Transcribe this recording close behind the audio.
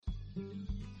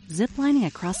ziplining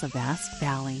across a vast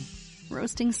valley,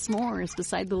 roasting s'mores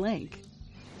beside the lake,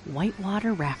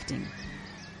 whitewater rafting,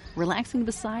 relaxing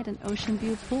beside an ocean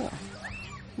view pool.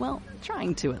 Well,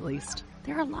 trying to at least.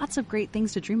 There are lots of great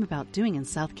things to dream about doing in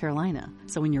South Carolina,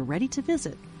 so when you're ready to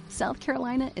visit, South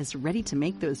Carolina is ready to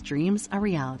make those dreams a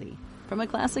reality. From a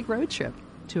classic road trip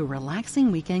to a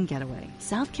relaxing weekend getaway,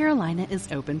 South Carolina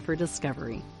is open for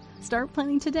discovery. Start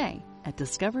planning today at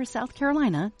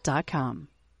discoversouthcarolina.com.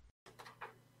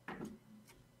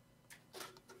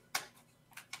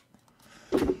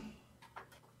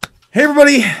 Hey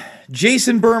everybody,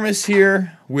 Jason Bermas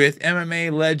here with MMA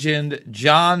legend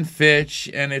Jon Fitch,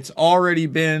 and it's already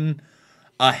been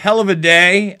a hell of a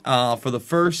day for the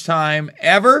first time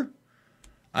ever.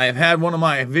 I have had one of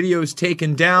my videos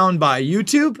taken down by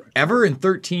YouTube ever in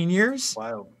 13 years.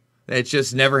 Wow. It's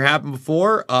just never happened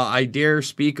before. I dare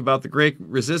speak about the Great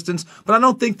Resistance, but I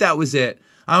don't think that was it.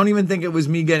 I don't even think it was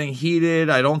me getting heated.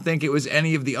 I don't think it was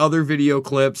any of the other video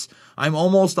clips. I'm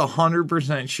almost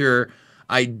 100% sure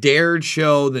I dared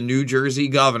show the New Jersey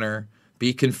governor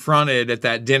be confronted at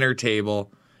that dinner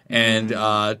table and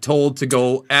told to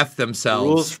go F themselves.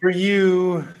 Rules for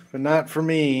you, but not for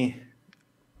me.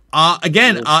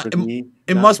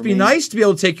 It must be nice to be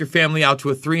able to take your family out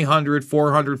to a $300,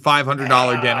 $400,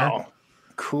 $500 dinner.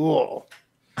 Cool.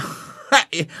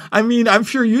 I mean, I'm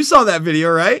sure you saw that video,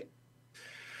 right?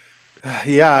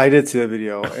 Yeah, I did see that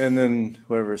video. And then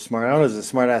whoever smart, I don't know, is a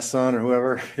smart ass son or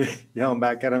whoever yelling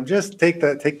back at him, just take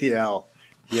the L.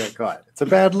 Yeah, caught. It's a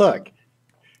bad look.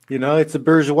 You know, it's a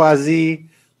bourgeoisie,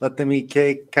 let them eat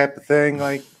cake type of thing.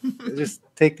 Like, just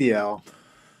take the L.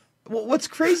 Well, what's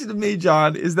crazy to me,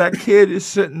 John, is that kid is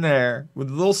sitting there with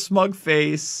a little smug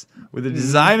face, with a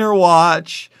designer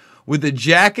watch, with a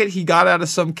jacket he got out of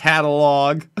some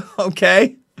catalog,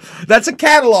 okay? That's a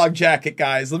catalog jacket,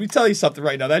 guys. Let me tell you something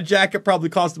right now. That jacket probably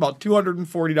cost about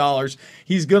 $240.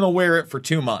 He's going to wear it for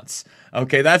 2 months.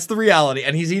 Okay, that's the reality.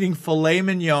 And he's eating filet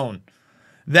mignon.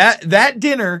 That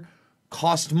dinner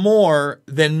cost more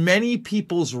than many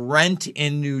people's rent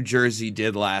in New Jersey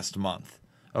did last month.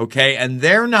 Okay, and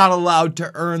they're not allowed to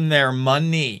earn their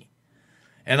money.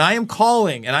 And I am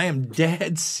calling, and I am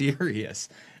dead serious.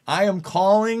 I am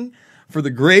calling for the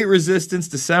Great Resistance,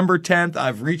 December 10th.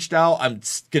 I've reached out. I'm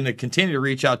going to continue to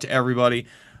reach out to everybody.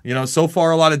 You know, so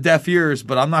far a lot of deaf ears,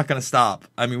 but I'm not going to stop.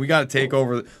 I mean, we got to take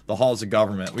over the halls of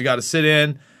government. We got to sit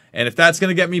in, and if that's going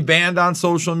to get me banned on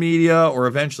social media or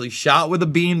eventually shot with a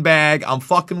beanbag, I'm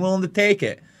fucking willing to take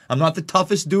it. I'm not the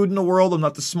toughest dude in the world. I'm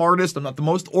not the smartest. I'm not the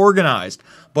most organized,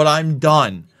 but I'm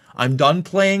done. I'm done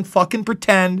playing fucking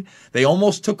pretend. They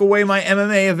almost took away my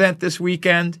MMA event this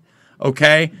weekend,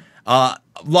 okay?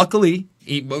 Luckily,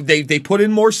 they put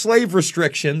in more slave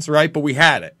restrictions, right? But we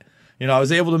had it. You know, I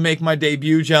was able to make my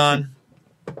debut, John,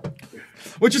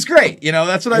 which is great. You know,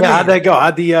 that's what I mean. How'd that go?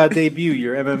 How'd the debut,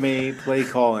 your MMA play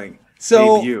calling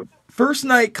debut? First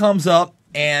night comes up,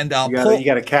 and you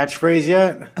got a catchphrase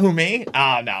yet? Who, me? No.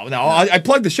 I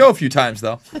plugged the show a few times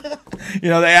though. You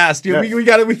know, they asked you. We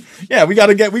got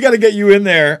to get you in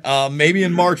there. Maybe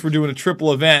in March we're doing a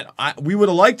triple event. We would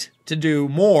have liked to do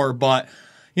more, but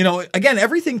you know, again,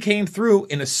 everything came through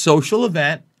in a social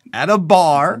event at a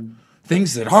bar,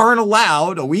 things that aren't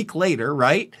allowed a week later,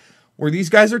 right? Where these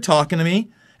guys are talking to me,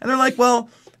 and they're like, well,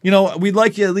 you know, we'd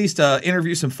like you at least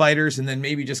interview some fighters and then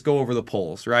maybe just go over the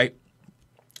polls, right?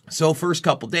 So first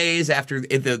couple days after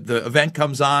the event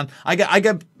comes on, I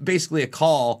got basically a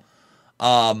call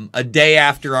a day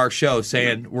after our show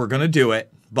saying we're going to do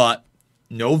it, but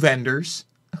no vendors.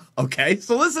 Okay,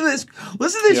 so listen to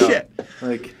this shit.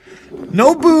 Like,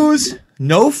 no booze,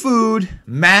 no food,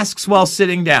 masks while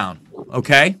sitting down.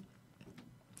 Okay,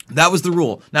 that was the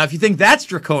rule. Now, if you think that's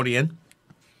draconian,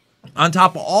 on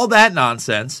top of all that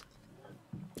nonsense,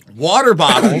 water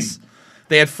bottles.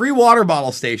 They had free water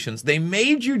bottle stations. They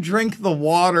made you drink the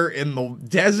water in the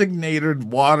designated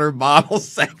water bottle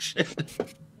section.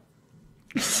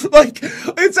 Like,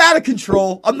 it's out of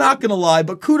control. I'm not going to lie,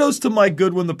 but kudos to Mike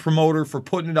Goodwin, the promoter, for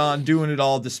putting it on, doing it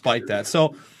all despite that.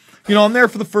 So, you know, I'm there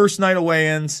for the first night of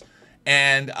weigh-ins,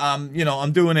 and, you know,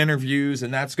 I'm doing interviews,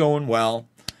 and that's going well.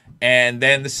 And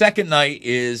then the second night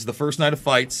is the first night of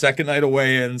fights, second night of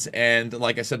weigh-ins, and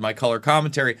like I said, my color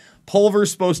commentary.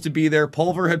 Pulver's supposed to be there.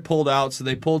 Pulver had pulled out, so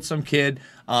they pulled some kid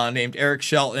named Eric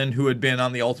Shelton, who had been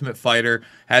on The Ultimate Fighter,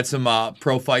 had some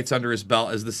pro fights under his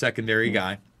belt as the secondary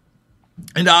guy.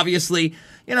 And obviously,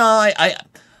 you know, I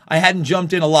hadn't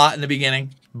jumped in a lot in the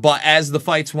beginning, but as the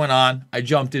fights went on, I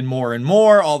jumped in more and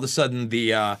more. All of a sudden,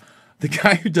 the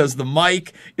guy who does the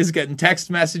mic is getting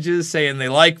text messages saying they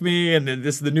like me, and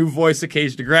this is the new voice of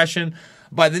Caged Aggression.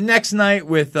 by the next night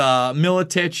with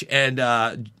Militich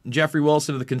and Jeffrey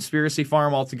Wilson of the Conspiracy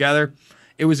Farm all together.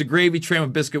 It was a gravy train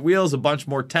with biscuit wheels, a bunch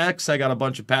more texts. I got a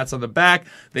bunch of pats on the back.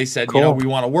 They said, Cool. we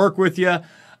want to work with you.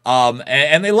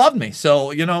 And they loved me.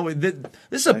 So, this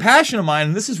is a passion of mine,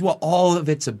 and this is what all of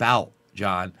it's about,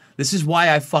 John. This is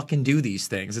why I fucking do these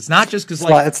things. It's not just because,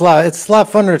 It's a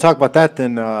lot funner to talk about that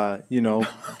than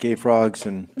gay frogs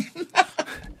and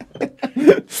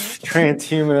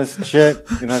transhumanist shit.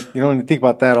 You don't even think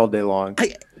about that all day long.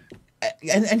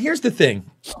 And here's the thing.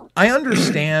 I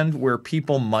understand where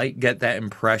people might get that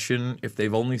impression if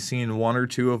they've only seen one or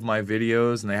two of my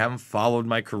videos and they haven't followed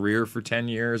my career for 10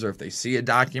 years, or if they see a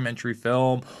documentary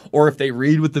film, or if they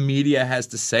read what the media has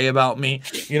to say about me.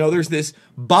 There's this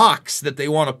box that they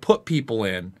want to put people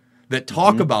in that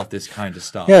talk about this kind of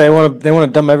stuff. Yeah, they want to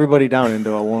dumb everybody down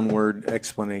into a one-word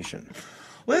explanation.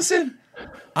 Listen,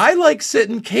 I like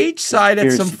sitting cage side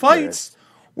at some fights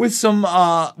with some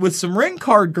ring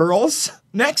card girls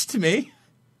next to me,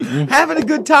 having a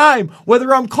good time,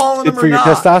 whether I'm calling them or not. Good for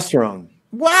your testosterone.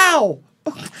 Wow.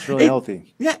 It's really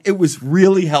healthy. Yeah, it was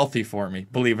really healthy for me,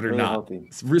 believe it or Really not. healthy.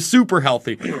 It's super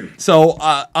healthy. So,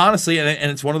 honestly,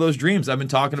 and it's one of those dreams. I've been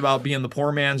talking about being the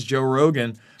poor man's Joe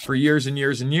Rogan for years and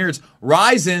years and years.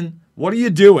 Ryzen, what are you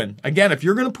doing? Again, if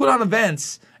you're going to put on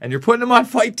events and you're putting them on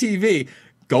Fight TV,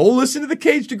 go listen to the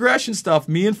Caged Aggression stuff.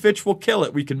 Me and Fitch will kill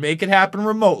it. We can make it happen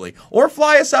remotely. Or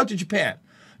fly us out to Japan.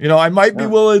 I might be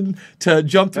willing to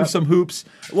jump through some hoops.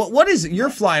 What is it? You're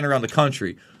flying around the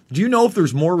country. Do you know if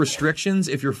there's more restrictions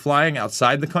if you're flying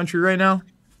outside the country right now?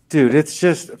 Dude, it's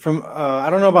just from, I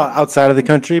don't know about outside of the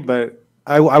country, but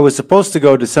I was supposed to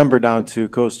go December down to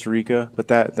Costa Rica, but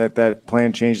that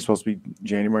plan changed. It's supposed to be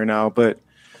January now. But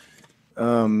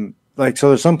so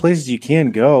there's some places you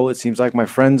can go. It seems like my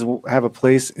friends have a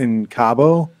place in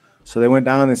Cabo. So they went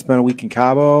down and spent a week in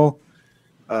Cabo.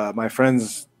 My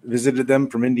friends visited them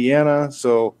from Indiana.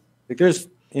 So there's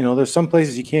some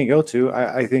places you can't go to.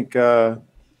 I think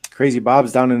Crazy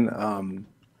Bob's down in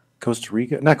Costa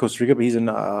Rica. Not Costa Rica, but he's in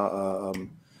Puerto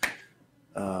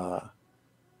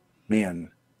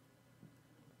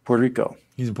Rico.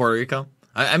 He's in Puerto Rico?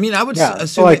 I would Yeah. assume...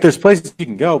 So there's places you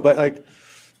can go, but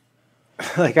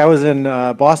like I was in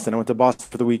Boston. I went to Boston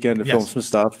for the weekend to film some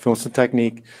stuff, film some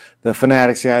technique. The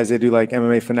Fanatics guys, they do like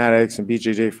MMA Fanatics and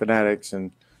BJJ Fanatics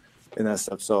and that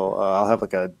stuff. So I'll have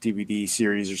like a DVD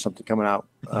series or something coming out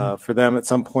for them at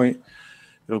some point.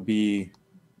 It'll be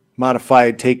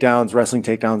modified takedowns, wrestling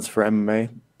takedowns for MMA.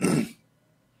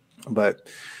 But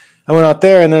I went out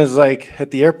there, and there's like at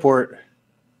the airport,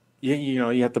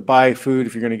 you have to buy food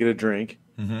if you're going to get a drink,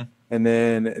 and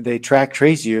then they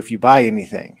trace you if you buy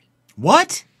anything.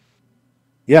 What?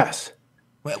 Yes.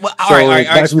 Well, So all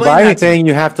right, if you buy anything,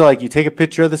 you have to you take a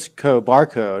picture of this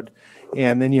barcode,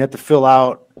 and then you have to fill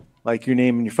out like your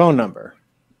name and your phone number.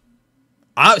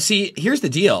 See, here's the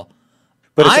deal.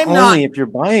 But it's only if you're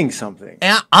buying something.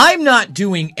 I'm not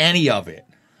doing any of it.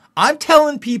 I'm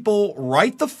telling people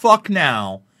right the fuck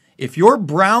now, if your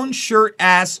brown shirt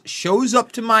ass shows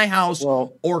up to my house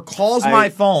or calls my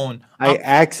phone. I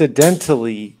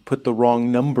accidentally put the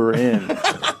wrong number in.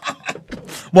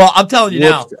 Well, I'm telling you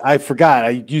now. I forgot. I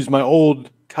used my old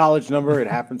college number. It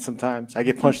happens sometimes. I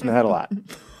get punched in the head a lot.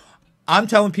 I'm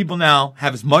telling people now,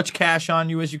 have as much cash on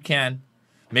you as you can.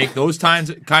 Make those kinds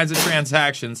of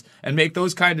transactions and make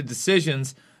those kind of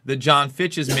decisions that John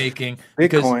Fitch is making.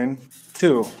 Bitcoin,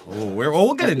 too.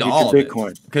 We'll get into all of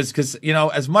Bitcoin. it. Because,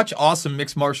 as much awesome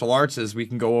mixed martial arts as we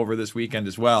can go over this weekend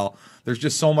as well, there's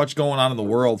just so much going on in the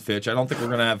world, Fitch. I don't think we're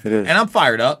going to have... And I'm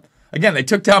fired up. Again, they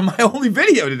took down my only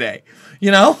video today.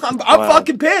 I'm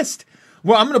fucking pissed.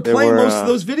 Well, I'm going to play most of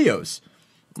those videos.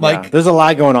 There's a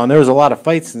lot going on. There was a lot of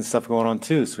fights and stuff going on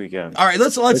too this weekend. All right,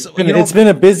 let's. It's been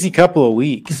a busy couple of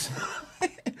weeks.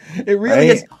 It really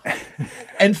is.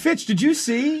 And Fitch, did you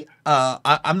see?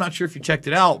 I'm not sure if you checked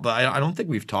it out, but I don't think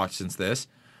we've talked since this.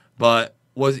 But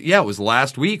it was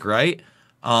last week, right?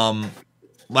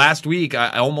 Last week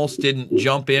I almost didn't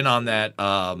jump in on that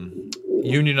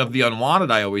Union of the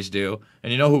Unwanted I always do,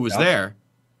 and you know who was there?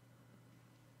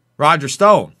 Roger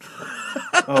Stone.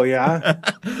 Oh yeah,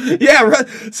 yeah.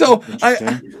 So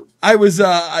I was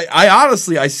I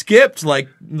honestly I skipped like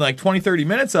 20, 30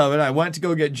 minutes of it. I went to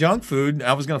go get junk food.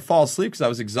 I was gonna fall asleep because I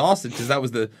was exhausted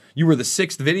because you were the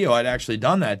 6th video I'd actually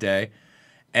done that day,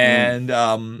 and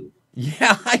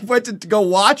I went to go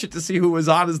watch it to see who was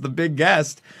on as the big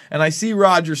guest, and I see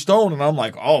Roger Stone, and I'm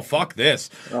like, oh fuck this.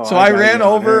 So I ran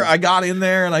over, I got in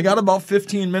there, and I got about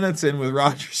 15 minutes in with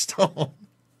Roger Stone.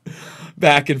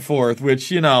 Back and forth,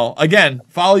 which, again,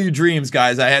 follow your dreams,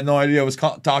 guys. I had no idea I was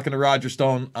talking to Roger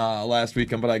Stone last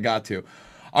weekend, but I got to.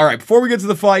 All right, before we get to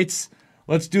the fights,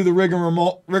 Let's do the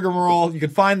rigmarole. You can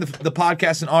find the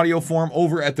podcast in audio form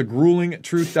over at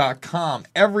thegruelingtruth.com.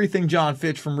 Everything John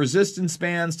Fitch, from resistance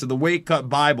bands to the weight cut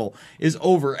Bible, is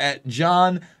over at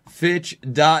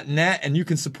johnfitch.net. And you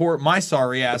can support my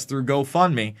sorry ass through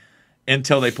GoFundMe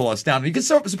until they pull us down. And you can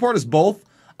support us both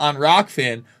on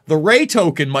Rockfin. The Ray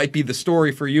token might be the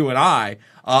story for you and I,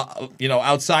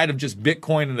 outside of just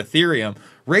Bitcoin and Ethereum.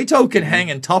 Ray token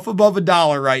hanging tough above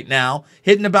 $1 right now,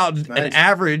 hitting about an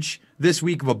average this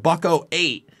week of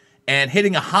 $1.08 and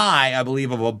hitting a high, I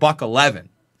believe, of $1.11.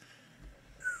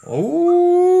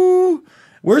 Oh,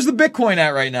 where's the Bitcoin at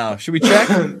right now? Should we check?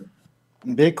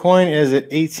 Bitcoin is at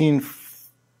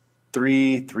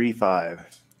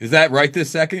 18,335. Is that right this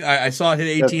second? I saw it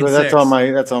hit 18.6.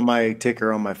 That's on my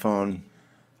ticker on my phone.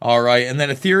 All right, and then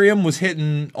Ethereum was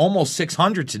hitting almost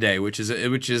 600 today, which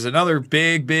is another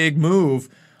big move,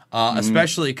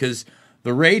 especially because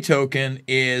the Ray token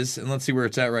is, and let's see where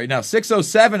it's at right now,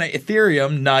 607 at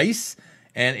Ethereum, nice,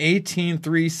 and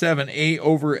 18,378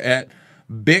 over at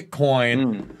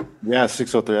Bitcoin. Yeah,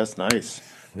 603, that's nice.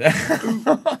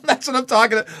 That's what I'm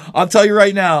talking about. I'll tell you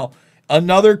right now,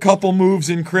 another couple moves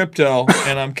in crypto,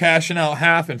 and I'm cashing out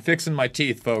half and fixing my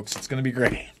teeth, folks. It's going to be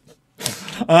great.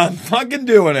 I'm fucking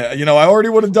doing it. I already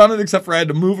would have done it, except for I had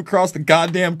to move across the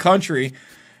goddamn country.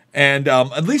 And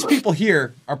at least people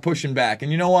here are pushing back.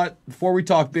 And you know what? Before we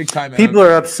talk big time, people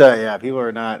are upset. Yeah, people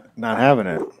are not having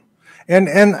it. And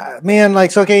man,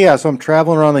 so I'm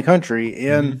traveling around the country,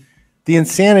 and the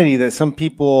insanity that some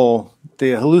people,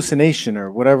 the hallucination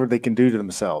or whatever they can do to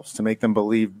themselves to make them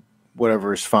believe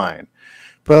whatever is fine.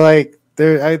 But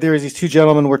there's these two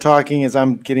gentlemen we're talking as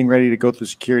I'm getting ready to go through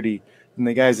security, and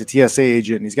the guy's a TSA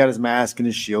agent, and he's got his mask and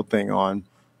his shield thing on.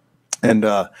 And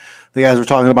the guys were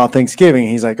talking about Thanksgiving.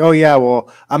 He's like, oh, yeah,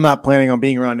 well, I'm not planning on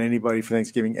being around anybody for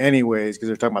Thanksgiving anyways, because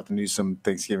they're talking about the Newsom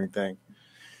Thanksgiving thing.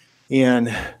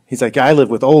 And he's like, I live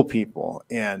with old people,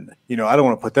 and, I don't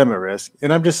want to put them at risk.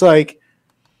 And I'm just like,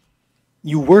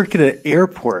 you work at an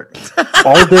airport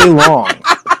all day long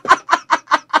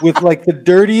with the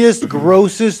dirtiest,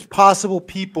 grossest possible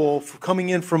people coming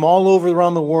in from all over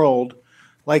around the world.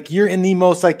 You're in the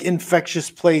most infectious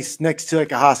place next to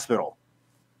a hospital.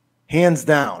 Hands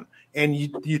down. And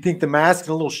you think the mask and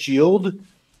a little shield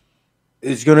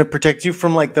is going to protect you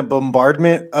from the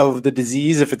bombardment of the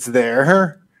disease if it's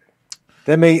there?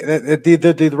 That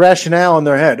the rationale in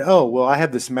their head. Oh, well, I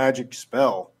have this magic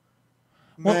spell.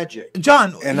 Magic. Well,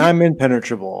 John. And I'm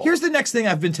impenetrable. Here's the next thing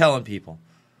I've been telling people,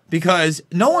 because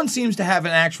no one seems to have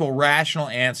an actual rational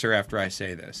answer after I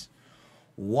say this.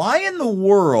 Why in the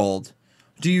world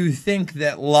do you think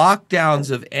that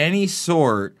lockdowns of any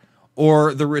sort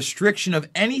or the restriction of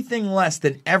anything less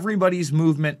than everybody's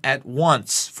movement at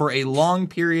once for a long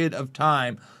period of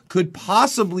time could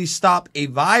possibly stop a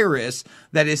virus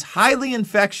that is highly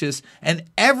infectious, and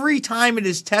every time it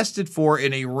is tested for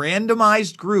in a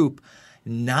randomized group,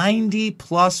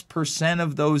 90+%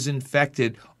 of those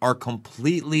infected are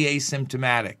completely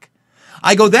asymptomatic?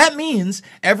 I go, that means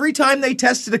every time they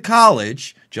tested a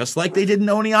college, just like they did in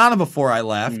Oneonta before I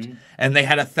left, and they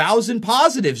had 1,000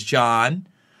 positives, John,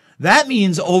 that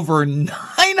means over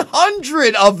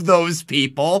 900 of those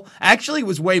people, actually it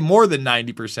was way more than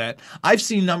 90%. I've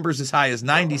seen numbers as high as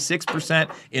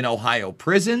 96% in Ohio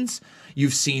prisons.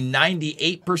 You've seen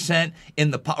 98%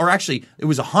 in or actually it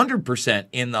was 100%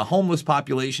 in the homeless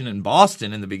population in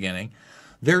Boston in the beginning.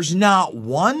 There's not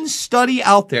one study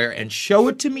out there, and show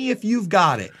it to me if you've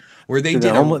got it, where they did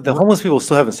the homeless people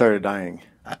still haven't started dying.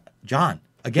 John,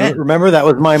 again. Remember that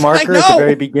was my marker at the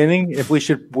very beginning, if we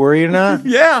should worry or not?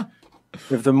 Yeah.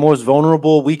 If the most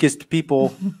vulnerable, weakest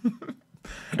people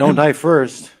don't die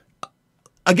first.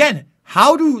 Again,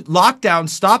 how do lockdowns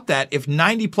stop that if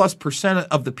 90+%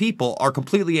 of the people are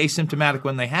completely asymptomatic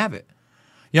when they have it?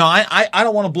 I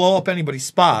don't want to blow up anybody's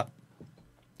spot,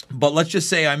 but let's just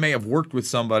say I may have worked with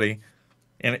somebody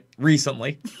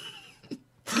recently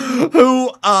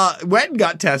who went and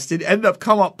got tested, ended up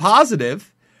come up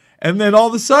positive, and then all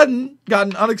of a sudden got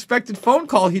an unexpected phone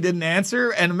call he didn't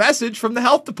answer and a message from the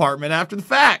health department after the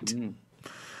fact.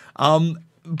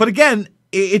 But again,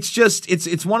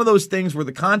 it's one of those things where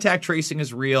the contact tracing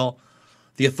is real,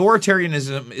 the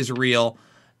authoritarianism is real.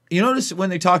 You notice when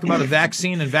they talk about a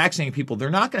vaccine and vaccinating people, they're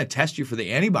not going to test you for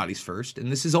the antibodies first, and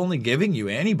this is only giving you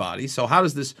antibodies. So how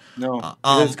does this? No,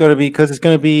 it's going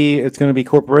to be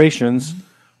corporations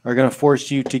are going to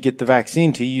force you to get the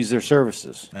vaccine to use their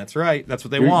services. That's right. That's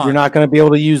what they want. You're not going to be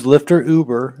able to use Lyft or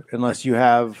Uber unless you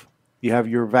have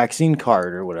your vaccine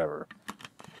card or whatever.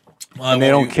 Well, and they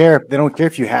don't care. They don't care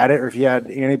if you had it or if you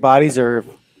had antibodies or if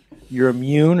you're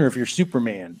immune or if you're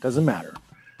Superman. Doesn't matter.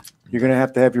 You're going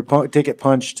to have your ticket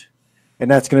punched,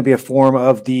 and that's going to be a form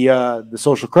of the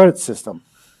social credit system.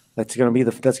 That's going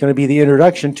to be the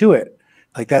introduction to it.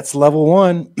 Like that's level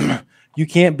one. You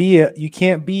can't be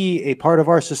a part of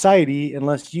our society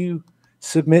unless you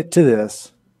submit to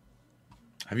this.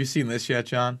 Have you seen this yet,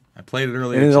 John? I played it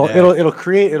earlier. And today. it'll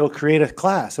create a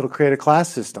class. It'll create a class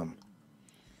system.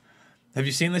 Have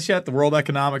you seen this yet? The World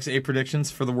Economics 8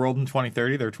 predictions for the world in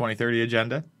 2030, their 2030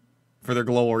 agenda for their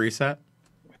global reset.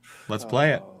 Let's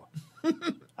play it.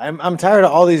 I'm tired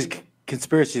of all these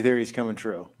conspiracy theories coming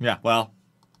true. Yeah, well.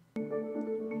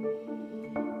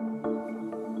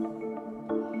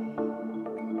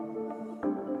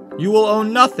 You will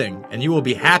own nothing, and you will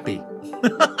be happy.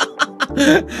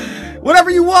 Whatever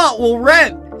you want, we'll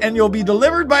rent, and you'll be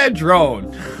delivered by a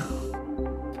drone.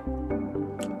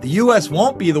 The U.S.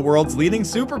 won't be the world's leading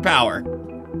superpower.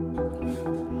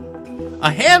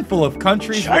 A handful of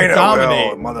countries will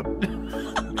dominate.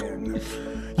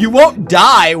 You won't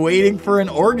die waiting for an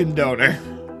organ donor.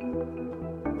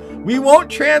 We won't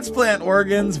transplant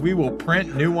organs. We will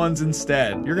print new ones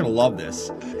instead. You're going to love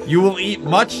this. You will eat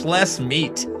much less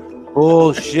meat.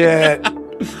 Bullshit.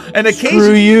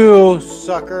 Screw you,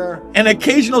 sucker. An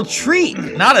occasional treat,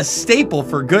 not a staple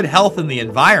for good health and the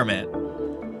environment.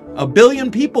 1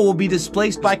 billion people will be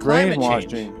displaced by climate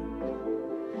change.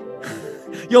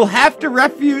 You'll have to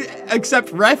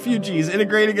accept refugees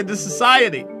integrating into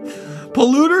society.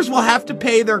 Polluters will have to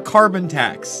pay their carbon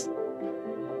tax.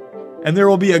 And there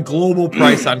will be a global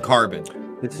price on carbon.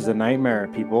 This is a nightmare,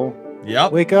 people.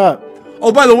 Yep. Wake up.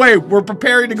 Oh, by the way, we're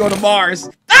preparing to go to Mars.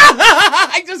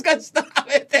 I just got stopped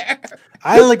it there.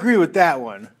 I'll agree with that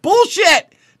one.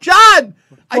 Bullshit. John.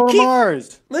 Go to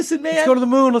Mars. Listen, man. Let's go to the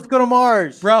moon. Let's go to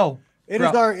Mars. Bro. It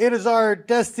is our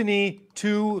destiny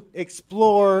to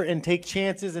explore and take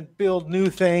chances and build new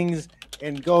things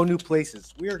and go new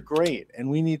places. We are great, and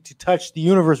we need to touch the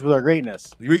universe with our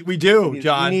greatness. We do,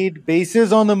 John. We need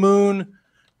bases on the moon.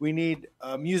 We need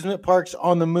amusement parks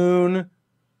on the moon.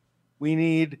 We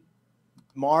need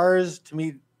Mars to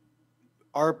meet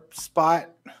our spot.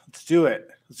 Let's do it.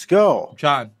 Let's go.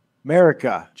 John.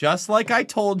 America. Just like I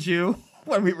told you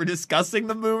when we were discussing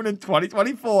the moon in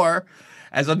 2024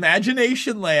 as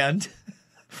Imagination Land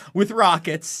with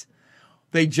rockets,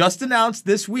 they just announced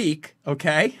this week,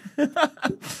 okay,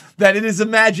 that it is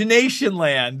Imagination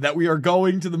Land that we are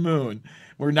going to the moon.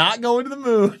 We're not going to the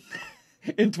moon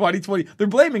in 2020. They're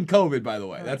blaming COVID, by the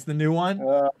way. That's the new one.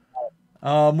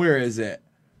 Where is it?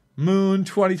 Moon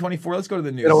 2024. Let's go to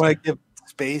the news. They don't want to give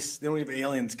space. They don't give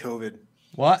aliens COVID.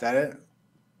 What? Is that it?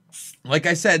 Like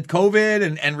I said,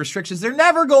 COVID and restrictions. They're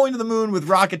never going to the moon with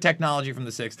rocket technology from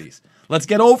the 60s. Let's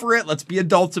get over it. Let's be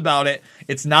adults about it.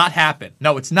 It's not happening.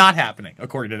 No, it's not happening,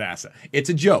 according to NASA. It's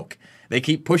a joke. They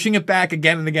keep pushing it back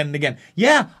again and again and again.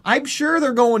 Yeah, I'm sure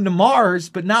they're going to Mars,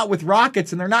 but not with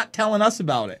rockets, and they're not telling us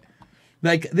about it.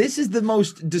 Like, this is the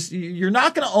most, you're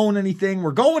not going to own anything.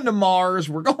 We're going to Mars.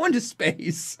 We're going to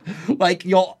space. Like,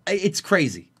 it's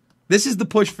crazy. This is the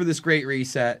push for this great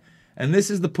reset, and this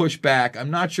is the pushback.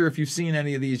 I'm not sure if you've seen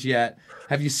any of these yet.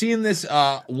 Have you seen this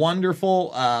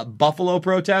wonderful Buffalo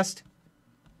protest?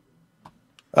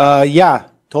 Yeah.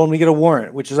 Told him to get a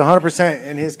warrant, which is 100%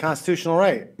 in his constitutional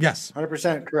right. Yes.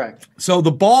 100% correct. So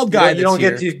the bald guy you don't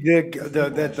get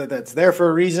that's there for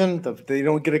a reason. They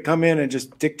don't get to come in and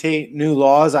just dictate new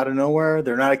laws out of nowhere.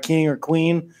 They're not a king or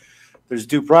queen. There's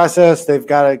due process. They've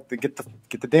got to get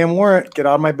the damn warrant. Get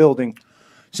out of my building.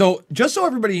 So just so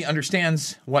everybody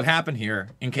understands what happened here,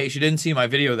 in case you didn't see my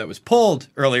video that was pulled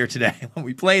earlier today when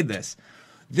we played this,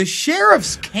 the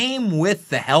sheriffs came with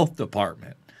the health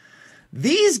department.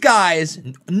 These guys,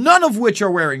 none of which are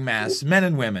wearing masks, men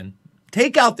and women,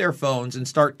 take out their phones and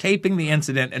start taping the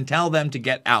incident and tell them to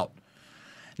get out.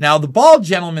 Now, the bald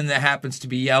gentleman that happens to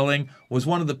be yelling was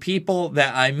one of the people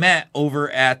that I met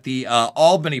over at the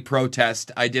Albany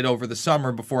protest I did over the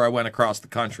summer before I went across the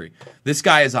country. This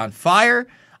guy is on fire.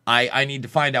 I need to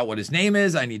find out what his name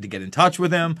is. I need to get in touch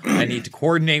with him. I need to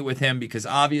coordinate with him because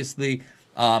obviously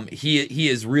he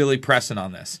is really pressing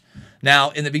on this.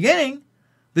 Now, in the beginning,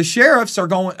 the sheriffs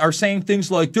are saying things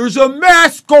like, there's a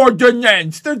mask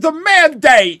ordinance, there's a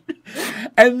mandate.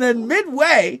 And then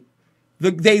midway,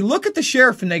 they look at the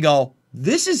sheriff and they go,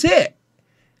 this is it.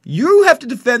 You have to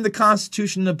defend the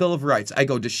Constitution and the Bill of Rights. I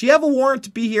go, does she have a warrant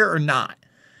to be here or not?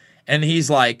 And he's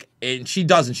like, and she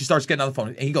doesn't. She starts getting on the phone.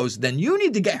 And he goes, then you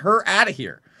need to get her out of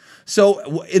here.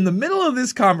 So in the middle of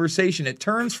this conversation, it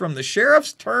turns from the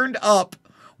sheriffs turned up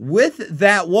with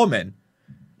that woman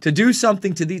to do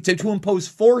something to impose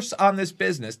force on this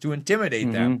business, to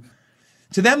intimidate them.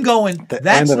 To them going, The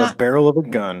that's end of not a barrel of a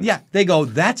gun. Yeah, they go,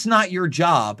 that's not your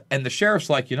job. And the sheriff's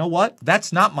like, you know what?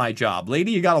 That's not my job.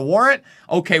 Lady, you got a warrant?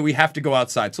 Okay, we have to go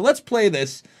outside. So let's play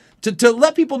this to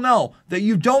let people know that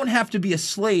you don't have to be a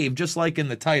slave, just like in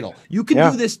the title. You can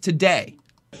do this today.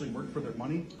 Actually work for their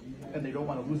money, and they don't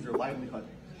want to lose their livelihood.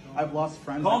 I've lost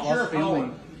friends, I've lost family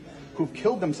who've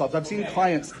killed themselves. I've seen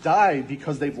clients die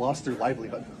because they've lost their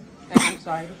livelihood. I'm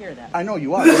sorry to hear that. I know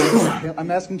you are.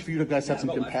 I'm asking for you to guys have some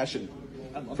compassion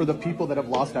for the people that have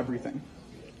lost everything.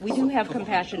 We do have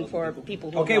compassion for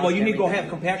people who Okay, well, you need to go have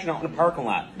compassion out in the parking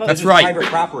lot. That's This right. is private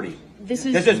property. This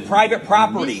is private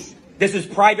property. This is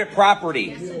private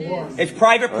property. It's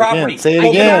private property. Say it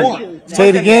Go get a again. warrant. Say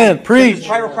it again. This Preach. is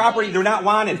private property. They're not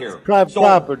wanted here. Private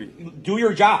property. Do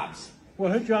your jobs.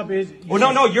 Well, her job is.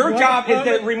 Well, no, your job is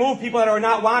to remove people that are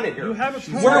not wanted here. You have a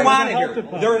permit We're from the wanted health here.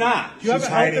 department. They're not. Do you have a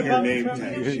health department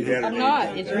permit? I'm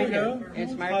not. It's right here.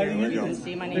 It's right here. You can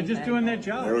see my name. They're just doing their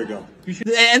job. There we go.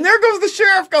 And there goes the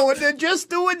sheriff going, they're just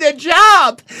doing their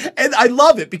job. And I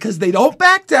love it because they don't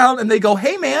back down and they go,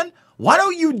 hey, man, why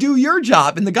don't you do your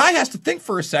job? And the guy has to think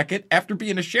for a second after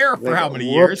being a sheriff for how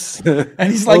many years?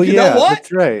 And he's like, you know what?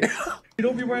 That's right. You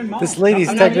don't be wearing masks. This lady's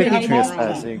I'm not technically doing any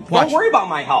trespassing. Don't worry about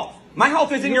my health. My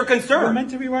health isn't your You're concern.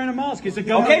 meant to be wearing a mask. It's a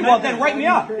government. Okay, well, then write me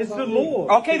up. It's the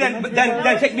law. Okay, then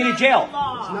take me to jail.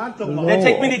 Not the law. Then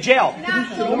take me to jail.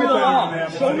 Show me the law.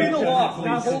 Show me the law.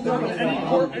 Not hold on to any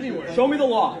court anywhere. Show me the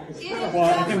law.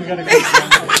 Well, I think we gotta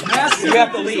go. You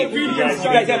have to leave. You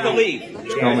guys have to leave.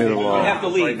 Show me the law. You have to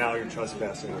leave. Now you're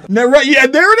trespassing. No, right, yeah,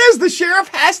 there it is. The sheriff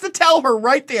has to tell her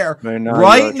right there.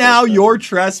 Right now You're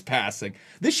trespassing.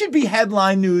 This should be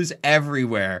headline news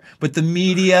everywhere. But the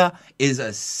media is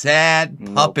a sad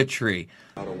puppetry.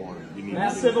 Not a warrant. You need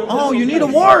Oh, you need a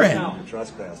warrant.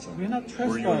 trespassing. We're not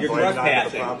Were you trespassing. You're invited onto the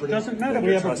trespassing. property? Doesn't matter. Then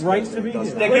We you're have a right to trespassing. be It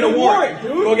doesn't here. Then get a warrant.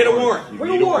 Go get a warrant. You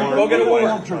need a warrant. Go get a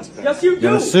warrant. Trespassing. Yes, you You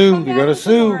gotta do. sue. You gotta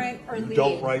sue. You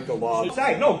don't write the law.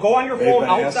 Outside. No, go on your They've phone been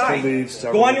asked to outside. leave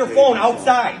several Go on your phone occasions.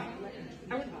 outside.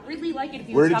 I would really like it if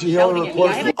you Where would did stop you hear the shouting at me.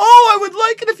 report I haven't Oh, I would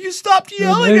like it if you stopped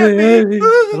yelling at me.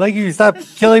 I'd like you to stop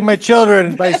killing my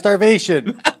children by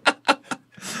starvation.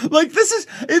 Like this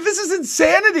is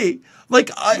insanity. Like,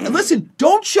 listen,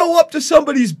 don't show up to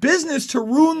somebody's business to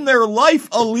ruin their life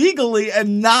illegally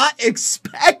and not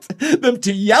expect them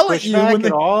to yell at Push you back when they.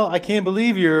 at all? I can't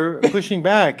believe you're pushing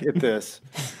back at this.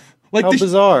 Like How the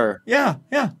bizarre. yeah.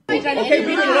 Okay,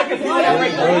 people are looking for that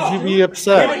right Why now. would you be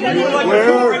upset?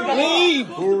 Where?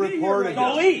 Who reported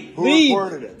Go it? leave. Who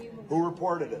reported it? Who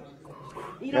reported it?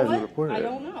 You know Yeah, they what? reported I it.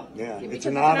 don't know. Yeah, Because it's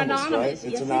anonymous, right? Yes,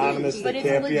 It's it anonymous. is, but It it's a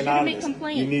can't be legitimate anonymous.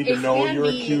 complaint. You need to It know can your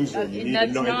be, accuser. You need to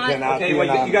that's know. It not- cannot Okay, be wait,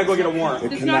 anonymous. you gotta go get a warrant.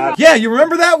 It It's cannot. not- Yeah, you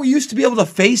remember that? We used to be able to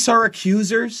face our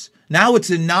accusers. Now it's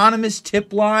anonymous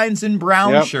tip lines and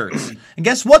brown Yep. shirts. And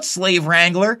guess what, slave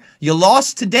wrangler? You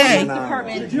lost today.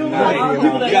 Department. You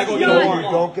gotta go get a warrant.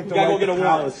 You don't get to You gotta go write get the a warrant.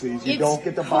 policies. You It's don't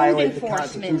get to code violate the enforcement.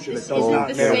 Constitution. It This does isn't not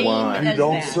the matter. same You as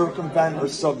don't that. circumvent or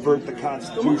subvert the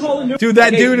Constitution. Dude, that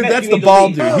Okay, dude, you that's need the to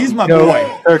bald leave. dude. He's my Go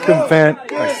boy. circumvent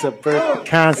or subvert the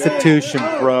Constitution,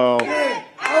 bro.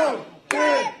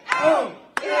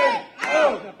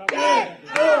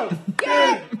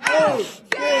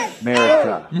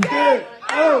 America.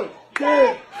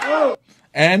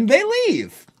 And they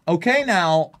leave. Okay,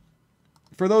 now,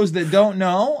 for those that don't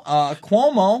know,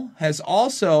 Cuomo has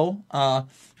also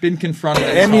been confronted.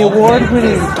 at his Emmy home.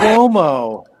 Award-winning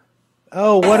Cuomo.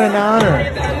 Oh, what an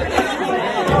honor.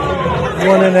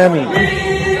 Won an Emmy.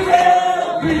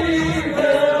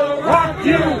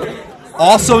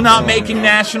 Also not making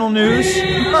national news.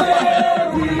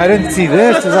 I didn't see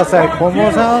this. Is outside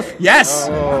Cuomo's house? Yes.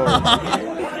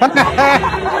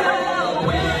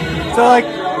 So, like,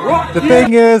 the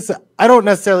thing is, I don't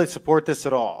necessarily support this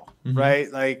at all,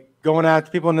 right? Like, going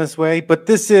after people in this way, but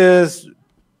this is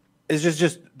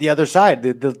just the other side.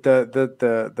 The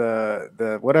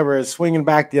whatever is swinging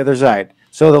back the other side.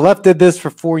 So the left did this for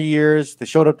 4 years. They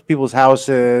showed up to people's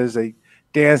houses. They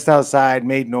danced outside,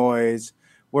 made noise,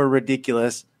 were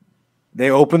ridiculous. They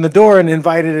opened the door and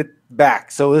invited it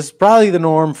back. So this is probably the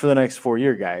norm for the next 4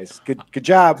 year, guys. Good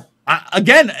job.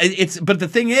 Again, but the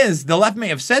thing is, the left may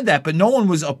have said that, but no one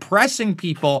was oppressing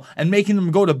people and making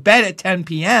them go to bed at 10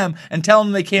 p.m. and telling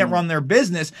them they can't run their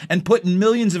business and putting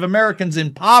millions of Americans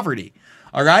in poverty.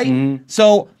 All right?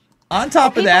 So on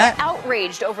top of People that,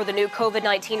 outraged over the new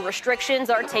COVID-19 restrictions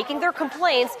are taking their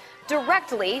complaints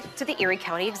directly to the Erie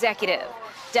County Executive.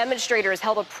 Demonstrators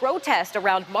held a protest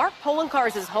around Mark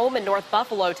Poloncarz' home in North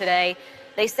Buffalo today.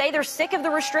 They say they're sick of the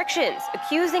restrictions,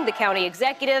 accusing the county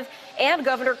executive and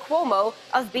Governor Cuomo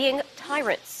of being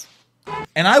tyrants.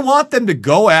 And I want them to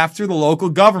go after the local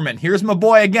government. Here's my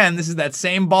boy again. This is that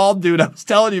same bald dude I was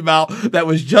telling you about that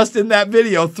was just in that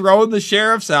video throwing the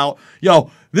sheriffs out. Yo,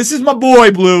 this is my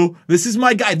boy, Blue. This is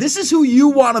my guy. This is who you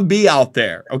want to be out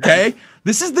there, okay?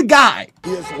 This is the guy.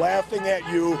 He is laughing at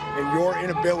you and your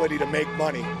inability to make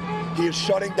money. He is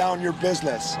shutting down your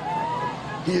business.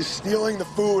 He is stealing the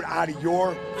food out of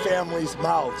your family's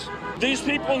mouths. These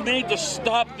people need to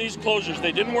stop these closures.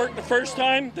 They didn't work the first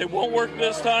time. They won't work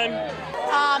this time.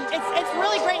 It's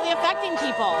really greatly affecting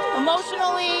people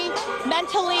emotionally,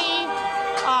 mentally,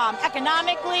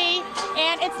 economically,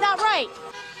 and it's not right.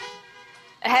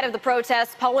 Ahead of the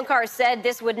protests, Poloncarz said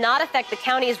this would not affect the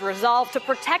county's resolve to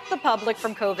protect the public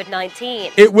from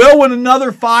COVID-19. It will when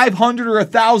another 500 or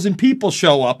 1,000 people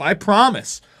show up, I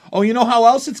promise. Oh, you know how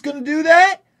else it's going to do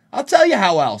that? I'll tell you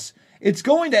how else. It's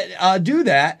going to do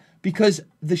that because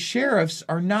the sheriffs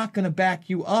are not going to back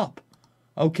you up.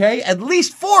 Okay? At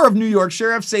least 4 of New York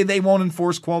sheriffs say they won't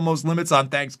enforce Cuomo's limits on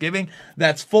Thanksgiving.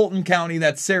 That's Fulton County.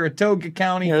 That's Saratoga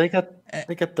County. Yeah,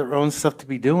 they got their own stuff to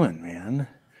be doing, man.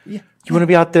 Yeah. You want to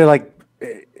be out there like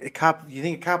a cop? You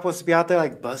think a cop wants to be out there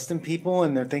like busting people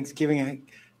in their Thanksgiving?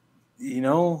 You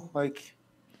know, like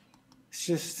it's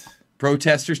just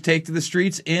protesters take to the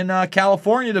streets in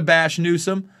California to bash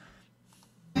Newsom.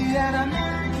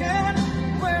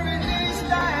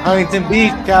 Huntington Beach,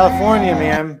 California,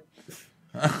 man.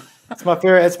 It's my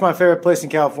favorite. It's my favorite place in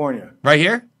California. Right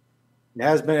here. It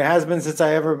has been. It has been since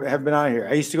I ever have been out here.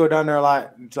 I used to go down there a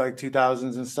lot, it's like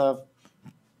 2000s and stuff.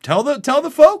 Tell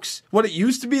the folks what it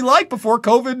used to be like before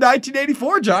COVID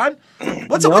 1984, John.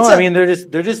 What's up? I mean,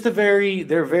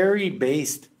 they're very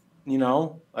based, you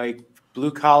know, like blue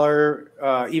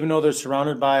collar. Even though they're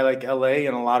surrounded by like LA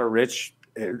and a lot of rich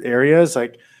areas,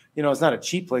 like you know, it's not a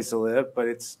cheap place to live, but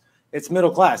it's middle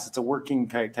class. It's a working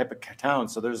type of town,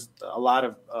 so there's a lot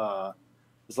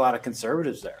of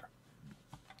conservatives there.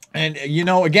 And you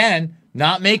know, again,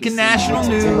 not making national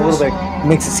news.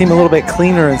 Makes it seem a little bit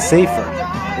cleaner and safer.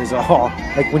 Is all.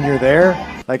 Like when you're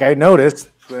there, like I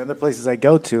noticed the other places I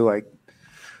go to, like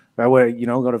I would, you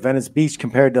know, go to Venice Beach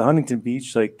compared to Huntington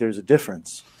Beach, like there's a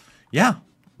difference. Yeah.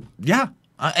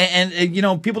 And you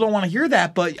know, people don't want to hear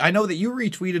that, but I know that you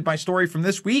retweeted my story from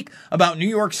this week about New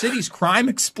York City's crime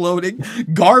exploding,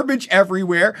 garbage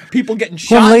everywhere, people getting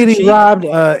shot. One lady robbed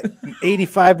a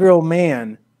 85-year-old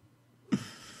man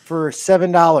for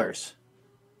 $7.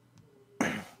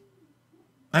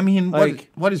 I mean,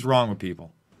 what is wrong with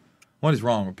people? What is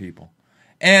wrong with people?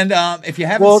 And if you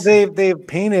haven't, well, they've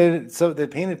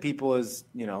painted people as,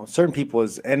 you know, certain people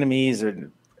as enemies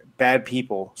or bad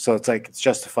people, so it's like it's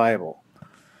justifiable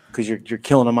because you're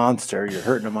killing a monster, you're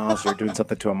hurting a monster, doing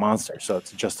something to a monster, so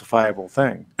it's a justifiable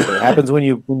thing. So it happens when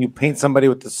you paint somebody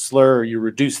with the slur, you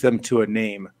reduce them to a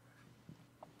name.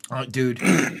 Dude,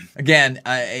 again,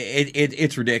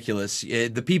 it's ridiculous.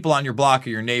 The people on your block are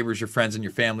your neighbors, your friends, and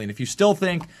your family. And if you still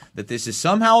think that this is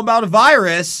somehow about a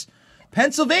virus,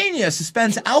 Pennsylvania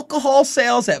suspends alcohol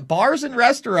sales at bars and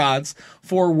restaurants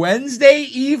for Wednesday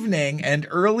evening and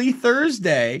early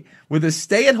Thursday with a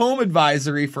stay-at-home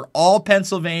advisory for all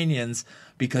Pennsylvanians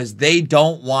because they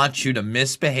don't want you to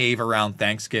misbehave around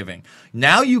Thanksgiving.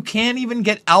 Now you can't even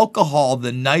get alcohol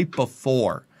the night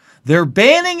before. They're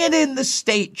banning it in the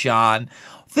state, John.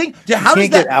 How you does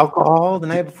can't that get alcohol the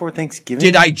night before Thanksgiving?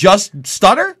 Did I just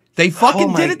stutter? They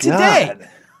fucking did it today.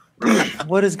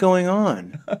 What is going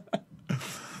on?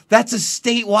 That's a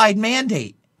statewide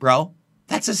mandate, bro.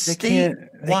 That's a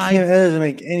statewide. That doesn't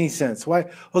make any sense.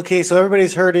 Why? Okay, so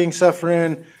everybody's hurting,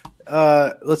 suffering.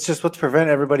 Let's prevent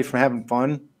everybody from having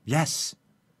fun. Yes.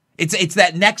 It's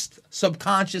that next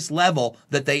subconscious level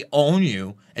that they own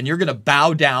you and you're going to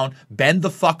bow down, bend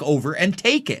the fuck over and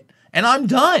take it. And I'm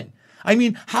done. I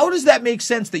mean, how does that make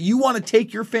sense that you want to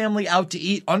take your family out to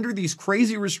eat under these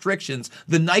crazy restrictions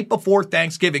the night before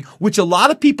Thanksgiving, which a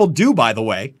lot of people do, by the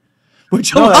way?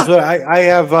 That's what I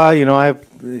have. I have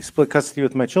split custody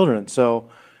with my children, so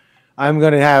I'm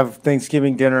going to have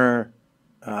Thanksgiving dinner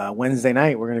Wednesday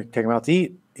night. We're going to take them out to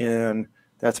eat, and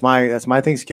that's my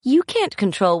Thanksgiving. You can't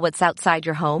control what's outside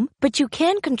your home, but you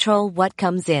can control what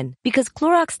comes in. Because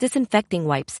Clorox disinfecting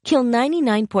wipes kill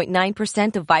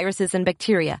 99.9% of viruses and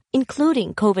bacteria,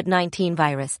 including COVID-19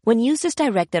 virus, when used as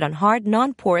directed on hard,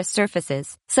 non-porous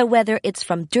surfaces. So whether it's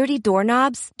from dirty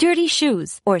doorknobs, dirty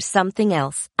shoes, or something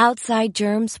else, outside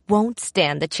germs won't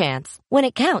stand a chance. When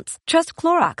it counts, trust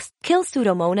Clorox. Kill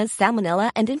Pseudomonas, Salmonella,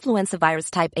 and influenza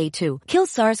virus type A2. Kill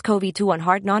SARS-CoV-2 on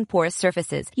hard, non-porous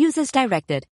surfaces. Use as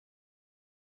directed.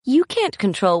 You can't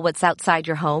control what's outside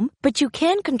your home, but you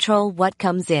can control what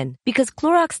comes in. Because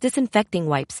Clorox disinfecting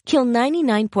wipes kill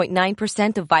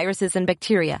 99.9% of viruses and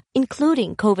bacteria,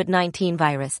 including COVID-19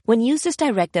 virus, when used as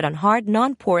directed on hard,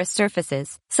 non-porous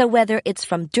surfaces. So whether it's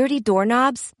from dirty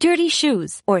doorknobs, dirty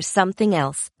shoes, or something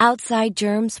else, outside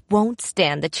germs won't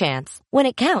stand a chance. When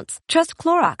it counts, trust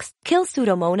Clorox. Kill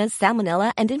Pseudomonas,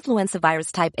 Salmonella, and influenza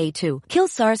virus type A2. Kill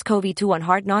SARS-CoV-2 on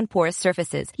hard, non-porous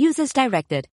surfaces. Use as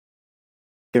directed.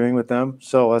 Giving with them,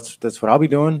 so that's what I'll be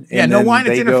doing. Yeah, and no then wine at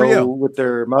they dinner go for you. with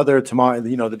their mother tomorrow.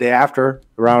 The day after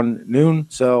around noon.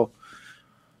 So,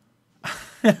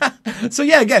 so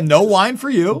yeah, again, no wine for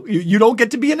you. You don't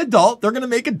get to be an adult. They're going to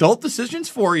make adult decisions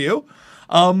for you.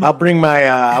 I'll bring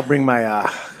my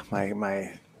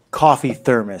my coffee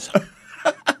thermos.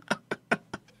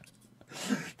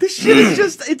 This shit is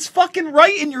just—it's fucking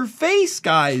right in your face,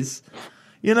 guys.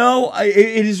 You know,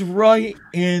 it is right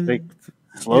in.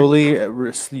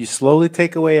 You slowly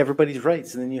take away everybody's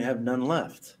rights, and then you have none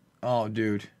left. Oh,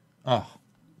 dude. Oh.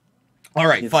 All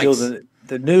right, You fights. feel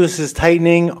the noose is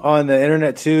tightening on the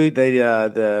internet too.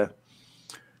 The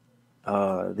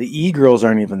e-girls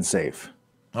aren't even safe.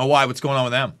 Oh, why? What's going on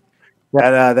with them?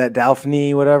 That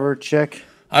Daphne whatever chick.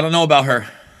 I don't know about her.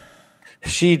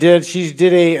 She did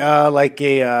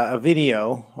a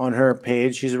video on her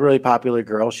page. She's a really popular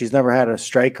girl. She's never had a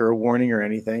strike or a warning or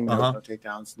anything. No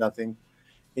takedowns, nothing.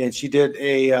 And she did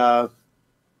a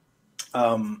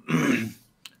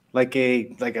like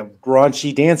a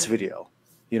raunchy dance video,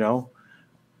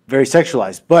 very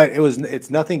sexualized. But it's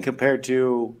nothing compared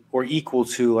to or equal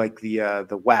to like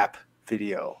the WAP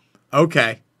video.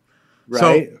 Okay. Right.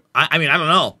 So, I mean, I don't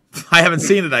know. I haven't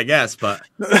seen it, I guess, but.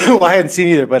 Well, I hadn't seen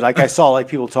either, but like I saw like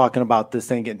people talking about this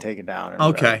thing getting taken down. Or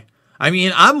Okay. whatever. I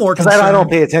mean, I'm more because concerned. I don't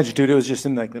pay attention to it. It was just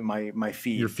in like my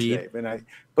feed. Your feed. Today.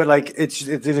 But like it's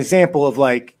an example of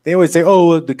like they always say,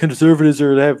 oh, the conservatives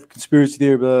have conspiracy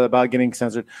theory about getting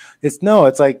censored. It's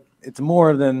like it's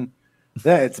more than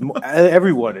that. It's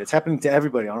everyone. It's happening to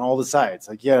everybody on all the sides.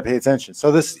 Like you got to pay attention.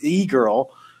 So this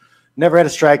girl never had a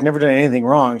strike, never done anything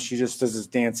wrong. She just does this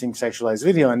dancing sexualized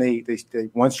video, and they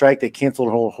one strike, they canceled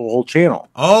her whole channel.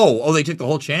 Oh, they took the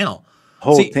whole channel.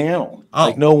 Channel. Oh.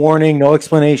 Like no warning, no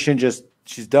explanation, just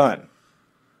she's done.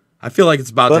 I feel like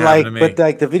it's about to happen to me. But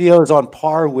like the video is on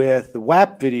par with the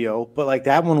WAP video, but like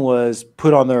that one was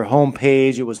put on their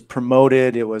homepage, it was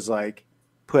promoted, it was like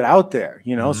put out there,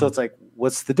 So it's like,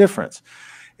 what's the difference?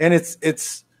 And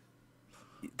it's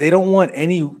they don't want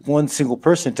any one single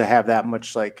person to have that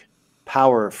much like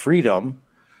power of freedom.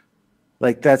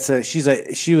 Like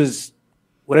she was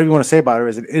whatever you want to say about her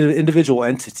as an individual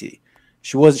entity.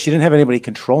 She didn't have anybody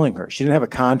controlling her. She didn't have a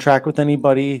contract with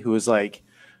anybody who was like,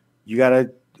 you got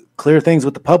to clear things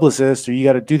with the publicist or you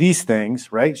got to do these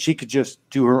things, right? She could just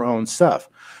do her own stuff.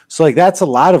 So like, that's a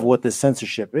lot of what this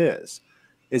censorship is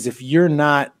if you're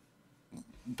not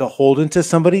beholden to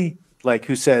somebody like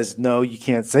who says, no, you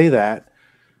can't say that,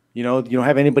 you don't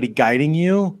have anybody guiding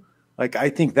you. Like, I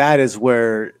think that is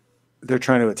where they're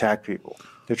trying to attack people.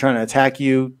 They're trying to attack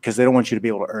you because they don't want you to be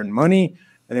able to earn money.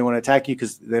 And they want to attack you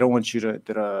because they don't want you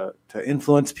to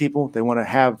influence people. They want to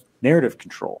have narrative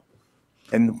control.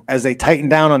 And as they tighten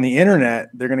down on the internet,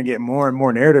 they're going to get more and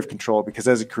more narrative control because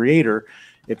as a creator,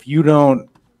 if you don't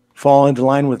fall into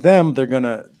line with them, they're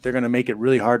gonna make it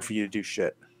really hard for you to do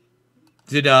shit.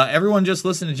 Did everyone just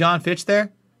listen to John Fitch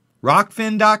there?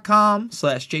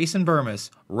 Rockfin.com/Jason Burmis.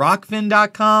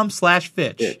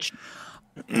 Rockfin.com/Fitch.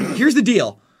 Here's the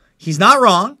deal. He's not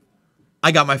wrong.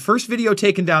 I got my first video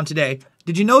taken down today.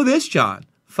 Did you know this, John?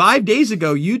 5 days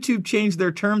ago, YouTube changed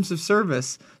their terms of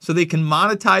service so they can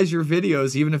monetize your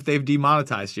videos even if they've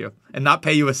demonetized you and not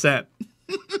pay you a cent.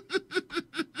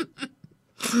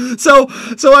 So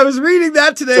I was reading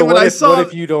that today when I saw. What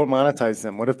if you don't monetize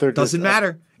them? What if they're doesn't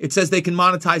matter? It says they can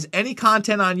monetize any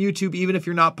content on YouTube even if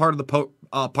you're not part of the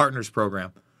partners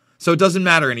program. So it doesn't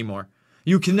matter anymore.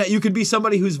 You could be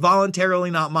somebody who's voluntarily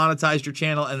not monetized your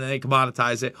channel and then they can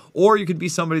monetize it, or you could be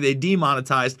somebody they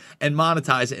demonetized and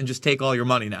monetize it and just take all your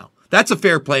money now. That's a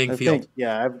fair playing field.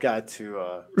 I've got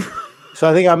to. So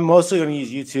I think I'm mostly going to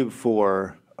use YouTube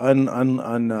for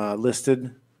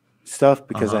unlisted stuff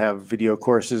because I have video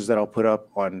courses that I'll put up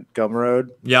on Gumroad.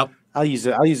 Yep. I'll use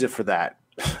it for that.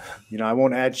 I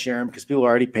won't ad share them because people are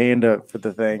already paying for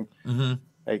the thing. Mm-hmm.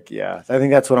 I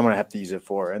think that's what I'm going to have to use it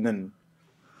for, and then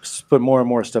just put more and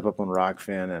more stuff up on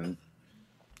Rockfin, and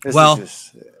it's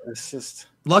just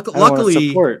luckily, I don't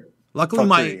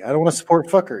want to support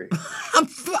fuckery. I'm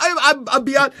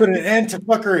beyond. Put an end to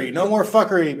fuckery. No more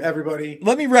fuckery, everybody.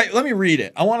 Let me read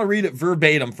it. I want to read it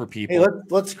verbatim for people. Hey,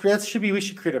 we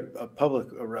should create a public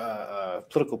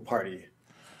political party.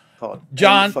 called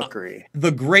John, fuckery.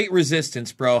 The Great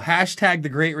Resistance, bro. Hashtag The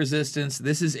Great Resistance.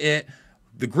 This is it.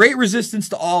 The Great Resistance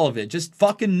to all of it. Just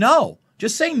fucking no.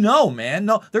 Just say no, man.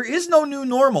 No, there is no new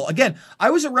normal. Again,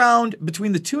 I was around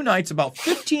between the two nights about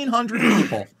 1,500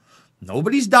 people.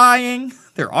 Nobody's dying.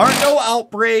 There aren't no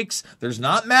outbreaks. There's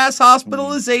not mass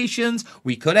hospitalizations.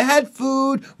 We could have had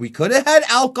food. We could have had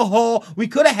alcohol. We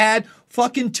could have had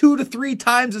fucking 2 to 3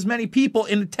 times as many people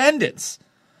in attendance.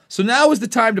 So now is the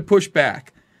time to push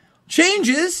back.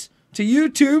 Changes to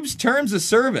YouTube's terms of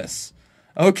service.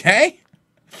 Okay?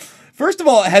 First of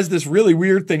all, it has this really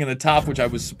weird thing in the top, which I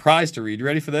was surprised to read. You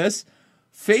ready for this?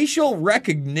 Facial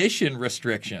recognition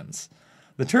restrictions.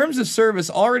 The terms of service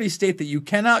already state that you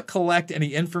cannot collect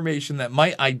any information that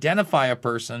might identify a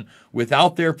person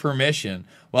without their permission.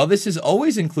 While this has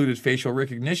always included facial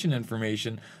recognition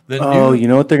information, you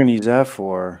know what they're going to use that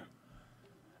for?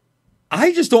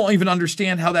 I just don't even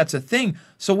understand how that's a thing.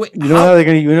 So what, you know how they're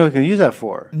going to use that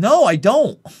for? No, I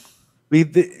don't.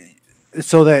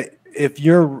 So that if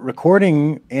you're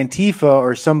recording Antifa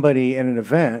or somebody in an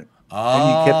event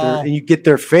and you get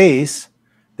their face,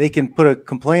 they can put a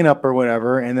complaint up or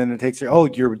whatever, and then it takes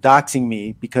you're doxing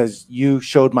me because you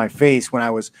showed my face when I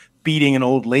was beating an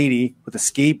old lady with a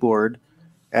skateboard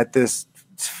at this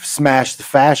Smash the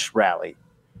Fash rally.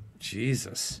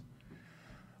 Jesus.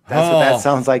 That's what that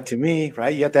sounds like to me,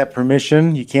 right? You have that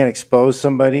permission. You can't expose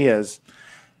somebody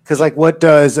because like what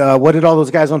did all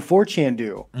those guys on 4chan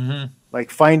do? Mm-hmm.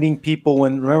 Like finding people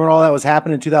remember all that was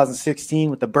happening in 2016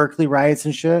 with the Berkeley riots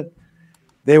and shit?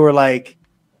 They were like,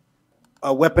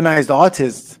 weaponized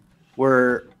autists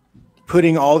were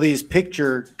putting all these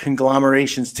picture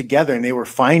conglomerations together, and they were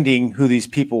finding who these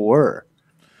people were,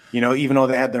 even though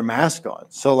they had their mask on.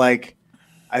 So like,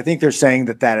 I think they're saying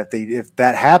that if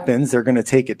that happens, they're going to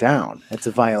take it down. It's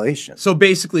a violation. So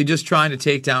basically just trying to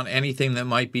take down anything that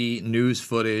might be news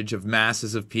footage of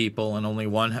masses of people, and only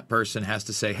one person has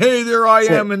to say, hey, there I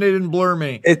am, and they didn't blur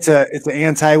me. It's an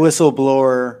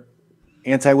anti-whistleblower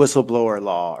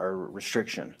law or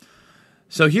restriction.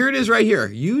 So here it is right here.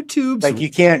 YouTube's like you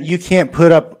can't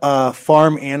put up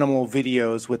farm animal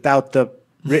videos without the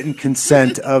written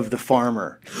consent of the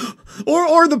farmer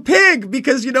or the pig,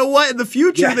 because you know what, in the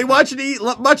future they want you to eat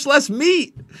much less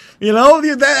meat.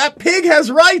 That pig has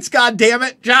rights. God damn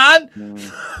it, John.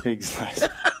 Pigs lives.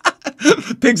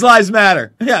 Pigs lives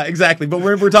matter. Yeah, exactly. But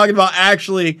we're talking about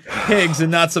actually pigs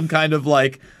and not some kind of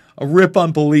like a rip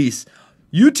on police.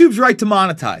 YouTube's right to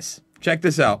monetize. Check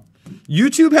this out.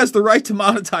 YouTube has the right to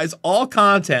monetize all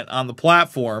content on the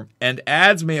platform, and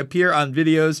ads may appear on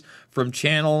videos from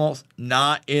channels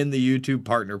not in the YouTube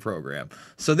Partner Program.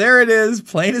 So there it is,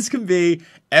 plain as can be.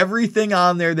 Everything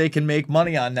on there they can make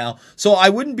money on now. So I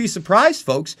wouldn't be surprised,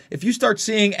 folks, if you start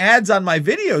seeing ads on my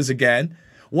videos again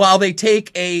while they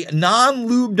take a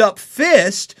non-lubed up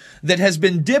fist that has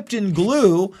been dipped in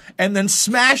glue and then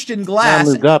smashed in glass.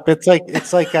 Non-lubed up. It's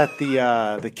like at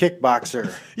the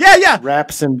kickboxer. Yeah.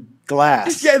 Wraps in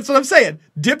glass. Yeah, that's what I'm saying.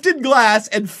 Dipped in glass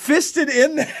and fisted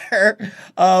in there.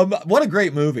 What a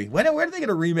great movie. When are they going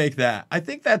to remake that? I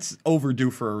think that's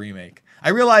overdue for a remake. I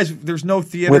realize there's no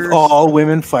theaters. With all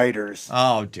women fighters.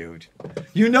 Oh, dude.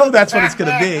 That's what it's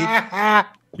going to be.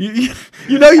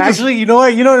 You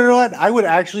know what? I would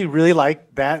actually really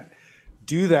like that.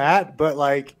 Do that, but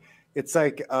like it's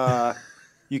like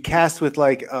you cast with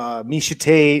like Misha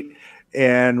Tate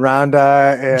and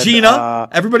Rhonda and Gina.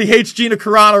 Everybody hates Gina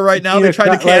Carano right now. They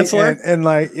tried to cancel her.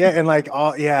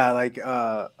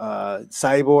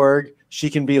 Cyborg. She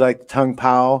can be like Tung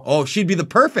Pao. Oh, she'd be the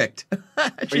perfect.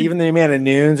 Or even the Amanda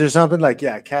Nunes or something. Like,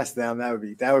 yeah, cast them. That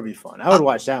would be fun. I would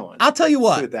watch that one. I'll tell you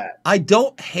what. I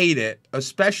don't hate it,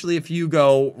 especially if you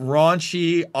go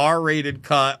raunchy, R-rated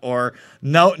cut or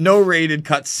no rated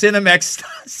cut,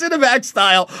 Cinemax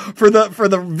style for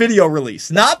the video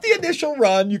release. Not the initial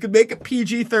run. You can make it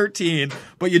PG-13,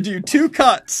 but you do 2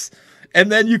 cuts. And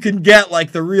then you can get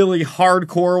like the really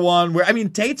hardcore one where,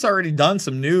 Tate's already done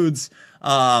some nudes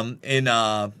and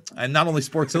not only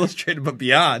Sports Illustrated but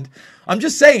beyond. I'm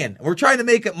just saying, we're trying to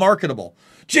make it marketable.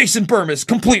 Jason Burmis,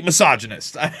 complete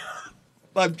misogynist.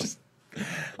 I'm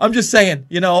just saying,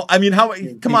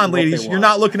 come on, ladies, you're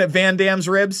not looking at Van Damme's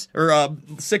ribs or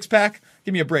six pack.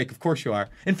 Give me a break. Of course you are.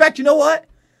 In fact, you know what?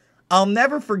 I'll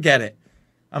never forget it.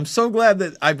 I'm so glad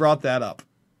that I brought that up.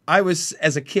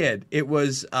 As a kid, it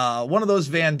was one of those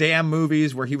Van Damme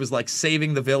movies where he was like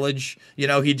saving the village.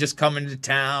 He'd just come into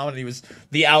town and he was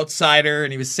the outsider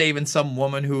and he was saving some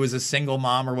woman who was a single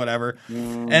mom or whatever.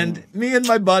 And me and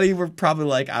my buddy were probably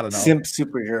like, I don't know. Simp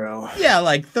superhero. Yeah,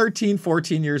 like 13,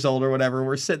 14 years old or whatever.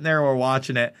 We're sitting there, we're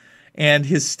watching it. And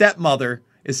his stepmother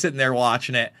is sitting there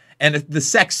watching it. and the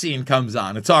sex scene comes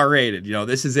on. It's R-rated. You know,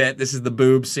 this is it. This is the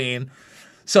boob scene.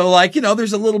 So, like, you know,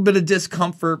 there's a little bit of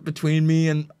discomfort between me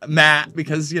and Matt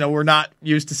because, you know, we're not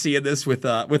used to seeing this with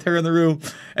her in the room.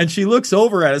 And she looks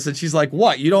over at us and she's like,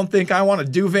 what? You don't think I want to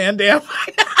do Van Damme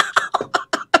right now?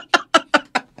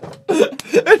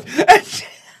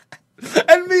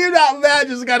 and me and Matt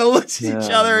just kind of looked at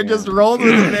each other and just rolled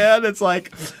with it, man. It's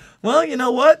like, well, you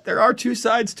know what? There are two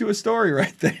sides to a story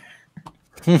right there.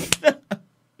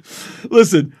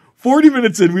 Listen. 40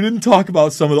 minutes in, we didn't talk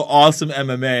about some of the awesome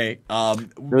MMA.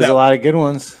 There's a lot of good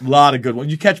ones. A lot of good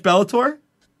ones. You catch Bellator?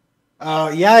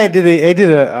 Yeah, I did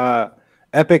a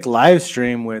epic live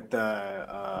stream with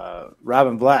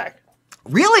Robin Black.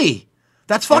 Really?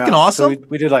 That's fucking awesome. So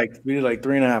we did like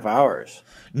 3.5 hours.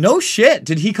 No shit.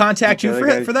 Did he contact you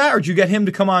for that, or did you get him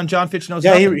to come on John Fitch Knows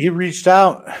Nothing? Yeah, he reached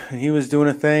out. He was doing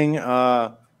a thing.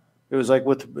 It was like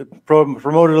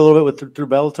promoted a little bit through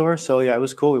Bellator. So yeah, it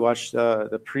was cool. We watched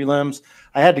the prelims.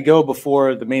 I had to go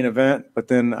before the main event, but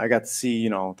then I got to see, you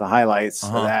know, the highlights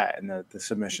of that and the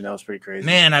submission. That was pretty crazy.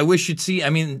 Man, I wish you'd see. I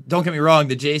mean, don't get me wrong.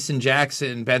 The Jason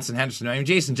Jackson, Benson Henderson. I mean,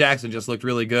 Jason Jackson just looked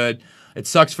really good. It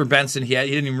sucks for Benson. He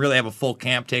didn't even really have a full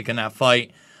camp taking that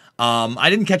fight. I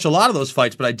didn't catch a lot of those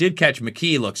fights, but I did catch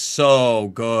McKee. Looks so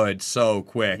good, so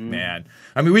quick, man.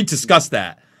 I mean, we discussed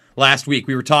that. Last week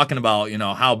we were talking about, you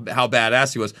know, how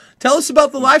badass he was. Tell us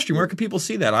about the live stream. Where can people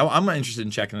see that? I'm interested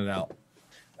in checking it out.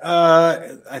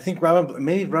 I think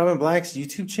maybe Robin Black's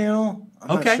YouTube channel.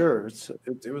 I'm not sure.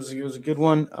 It was a good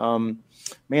one.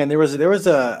 Man, there was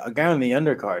a guy on the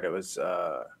undercard that was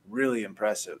really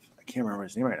impressive. I can't remember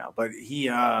his name right now, but he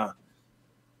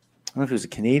I don't know if he was a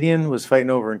Canadian, was fighting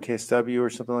over in KSW or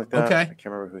something like that. Okay. I can't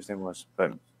remember who his name was,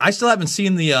 but I still haven't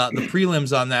seen the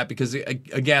prelims on that because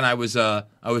again I was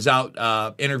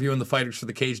out interviewing the fighters for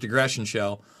the Caged Aggression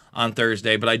show on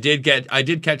Thursday, but I did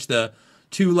catch the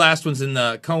two last ones in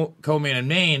the co-main and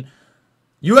main.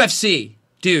 UFC,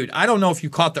 dude, I don't know if you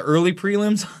caught the early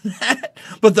prelims on that,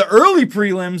 but the early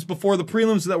prelims before the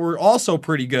prelims that were also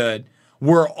pretty good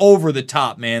were over the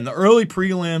top, man. The early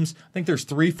prelims, I think there's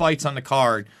 3 fights on the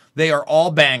card. They are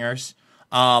all bangers.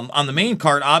 On the main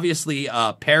card, obviously,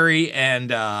 Perry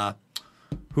and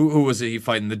who was he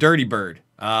fighting? The Dirty Bird.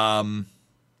 Tim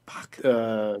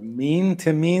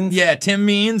Means. Yeah, Tim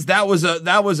Means. That was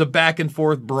a back and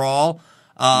forth brawl.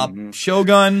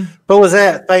 Shogun. But was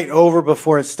that fight over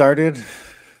before it started?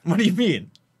 What do you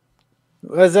mean?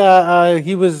 Was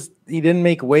he didn't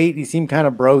make weight. He seemed kind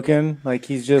of broken. Like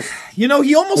he's just, you know,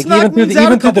 he almost like, knocked Means out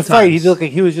even a couple through the fight. times. He looked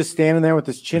like he was just standing there with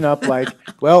his chin up, like,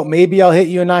 well, maybe I'll hit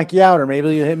you and knock you out, or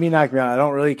maybe you'll hit me, knock me out. I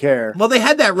don't really care. Well, they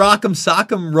had that Rock'em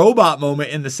Sock'em robot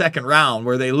moment in the second round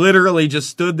where they literally just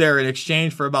stood there in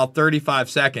exchange for about 35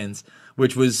 seconds,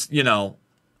 which was, you know,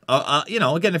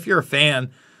 again, if you're a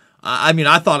fan, I mean,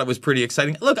 I thought it was pretty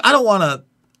exciting. Look, I don't want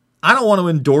to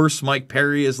endorse Mike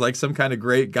Perry as like some kind of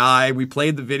great guy. We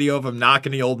played the video of him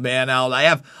knocking the old man out.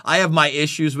 I have my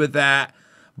issues with that.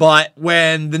 But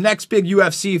when the next big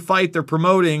UFC fight they're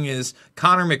promoting is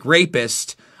Conor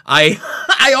McRapist, I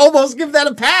almost give that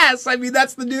a pass. I mean,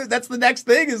 that's the next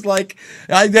thing is like,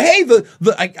 hey,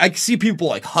 I see people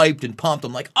like hyped and pumped.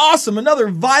 I'm like, awesome, another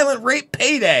violent rape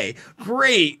payday.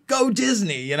 Great, go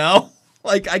Disney, you know?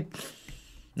 Like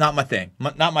not my thing.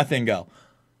 Not my thing, go.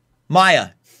 Maya.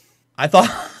 I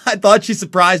thought she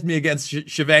surprised me against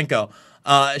Shevchenko.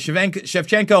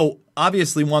 Shevchenko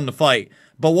obviously won the fight,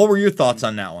 but what were your thoughts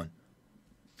on that one?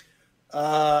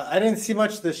 I didn't see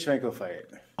much of the Shevchenko fight.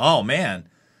 Oh man,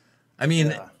 I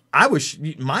mean,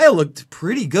 Maya looked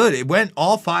pretty good. It went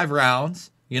all 5 rounds.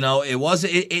 You know,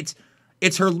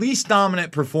 it's her least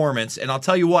dominant performance, and I'll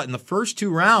tell you what, in the first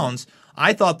 2 rounds,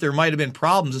 I thought there might have been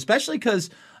problems, especially because,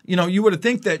 you know, you would have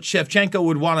think that Shevchenko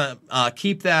would want to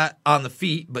keep that on the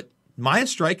feet, but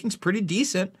Maya's striking's pretty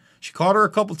decent. She caught her a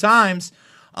couple times,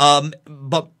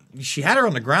 but she had her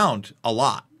on the ground a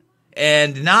lot.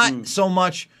 And not so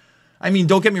much, I mean,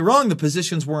 don't get me wrong, the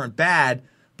positions weren't bad,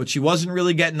 but she wasn't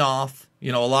really getting off.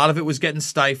 You know, a lot of it was getting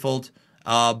stifled.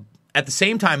 At the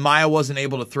same time, Maya wasn't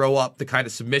able to throw up the kind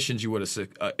of submissions you would have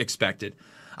expected.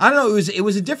 I don't know, it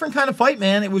was a different kind of fight,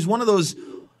 man. It was one of those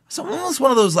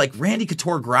like Randy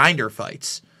Couture grinder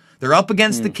fights. They're up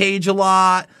against the cage a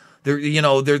lot.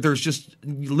 There's just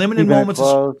limited moments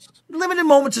of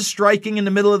striking in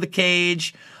the middle of the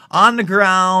cage, on the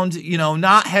ground, you know,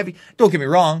 not heavy. Don't get me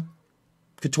wrong.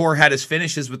 Couture had his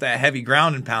finishes with that heavy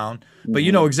ground and pound, but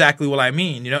you know exactly what I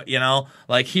mean. You know,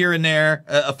 like here and there,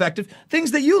 effective things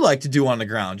that you like to do on the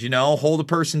ground. You know, hold a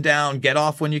person down, get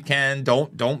off when you can.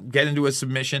 Don't get into a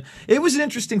submission. It was an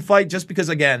interesting fight just because,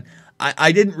 again,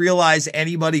 I didn't realize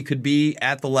anybody could be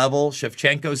at the level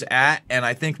Shevchenko's at, and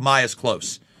I think Maya's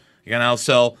close.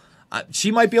 So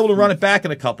she might be able to run it back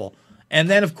in a couple. And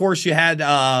then, of course, you had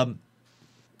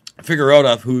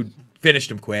Figueroa, who finished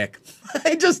him quick.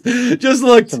 He just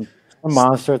looked a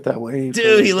monster at that weight.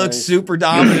 Dude, he looks super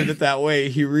dominant at that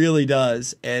weight. He really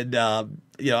does. And,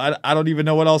 I don't even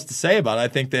know what else to say about it. I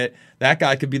think that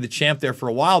guy could be the champ there for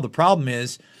a while. The problem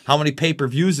is, how many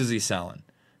pay-per-views is he selling?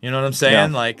 You know what I'm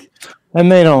saying? Yeah.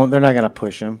 And they're not going to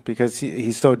push him because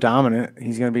he's so dominant.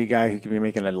 He's going to be a guy who could be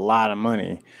making a lot of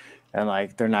money. And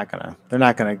they're not going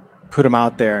to put him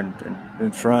out there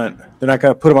in front. They're not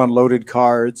going to put him on loaded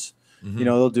cards. Mm-hmm.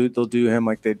 They'll do him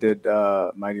like they did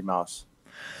Mighty Mouse.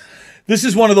 This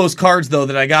is one of those cards, though,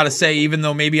 that I got to say, even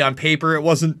though maybe on paper it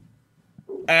wasn't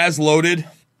as loaded.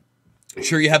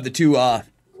 Sure, you have the two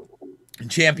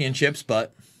championships,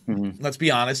 but let's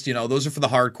be honest, those are for the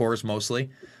hardcores mostly.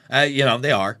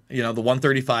 They are. The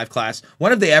 135 class.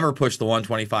 When have they ever pushed the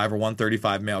 125 or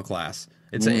 135 male class?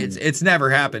 It's never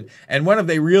happened. And when have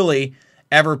they really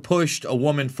ever pushed a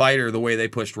woman fighter the way they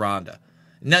pushed Ronda?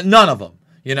 None of them.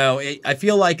 I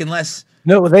feel like unless...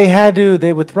 No, they had to.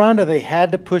 With Ronda, they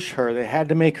had to push her. They had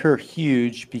to make her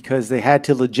huge because they had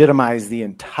to legitimize the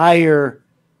entire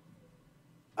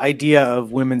idea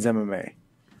of women's MMA.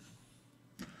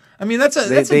 I mean, that's a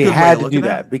they good had way to do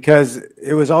that because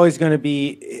it was always going to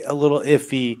be a little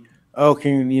iffy. Oh,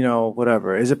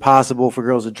 whatever. Is it possible for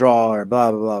girls to draw or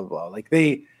blah blah blah blah?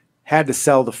 They had to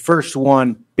sell the first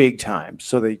one big time,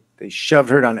 so they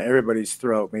shoved her down everybody's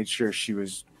throat, made sure she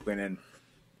was winning.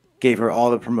 Gave her all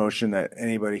the promotion that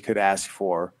anybody could ask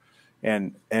for,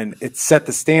 and it set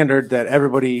the standard that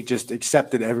everybody just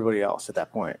accepted everybody else at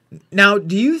that point. Now,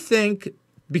 do you think,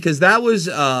 because that was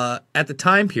at the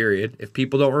time period, if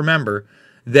people don't remember,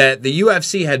 that the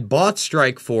UFC had bought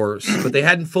Strikeforce, but they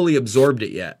hadn't fully absorbed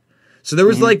it yet. So there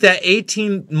was that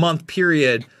 18-month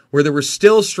period where there were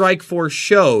still Strikeforce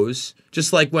shows,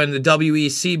 just like when the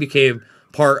WEC became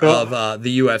part of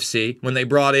the UFC, when they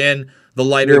brought in the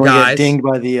lighter guys. Dinged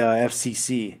by the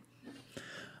FCC.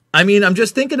 I mean, I'm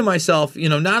just thinking to myself,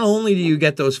 not only do you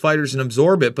get those fighters and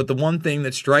absorb it, but the one thing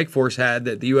that Strikeforce had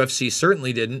that the UFC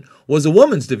certainly didn't was a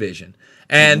women's division.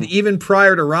 And even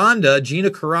prior to Ronda,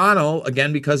 Gina Carano,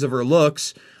 again because of her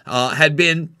looks, had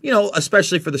been,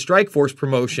 especially for the Strikeforce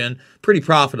promotion, pretty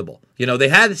profitable. They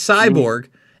had Cyborg,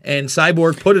 and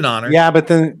Cyborg put it on her. Yeah, but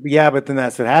then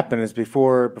that's what happened is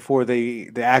before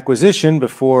the acquisition,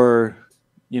 before.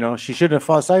 She shouldn't have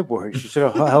fought Cyborg. She should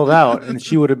have held out, and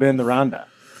she would have been the Ronda.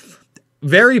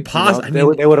 Very positive.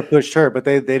 They would have pushed her, but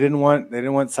they didn't want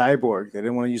Cyborg. They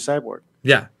didn't want to use Cyborg.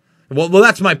 Yeah. Well,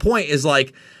 that's my point. Is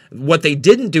what they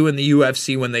didn't do in the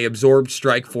UFC when they absorbed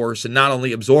Strikeforce, and not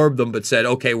only absorbed them, but said,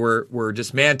 okay, we're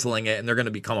dismantling it, and they're going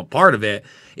to become a part of it.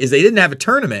 Is they didn't have a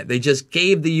tournament. They just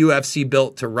gave the UFC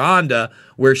belt to Ronda,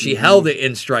 where she held it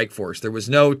in Strikeforce. There was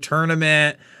no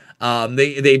tournament.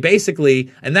 They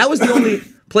basically, and that was the only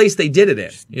place they did it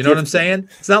in. You know what I'm saying?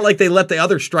 It's not like they let the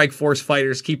other Strikeforce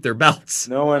fighters keep their belts.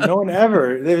 No one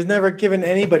ever. They've never given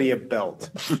anybody a belt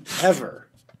ever.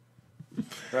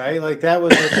 Right? That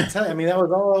was. That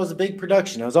was a big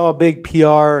production. It was all a big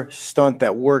PR stunt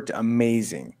that worked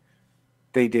amazing.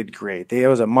 They did great. It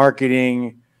was a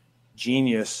marketing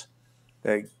genius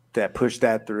that pushed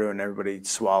that through, and everybody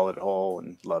swallowed it whole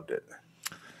and loved it.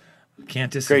 Can't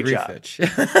disagree, Great job. Fitch.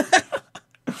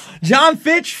 John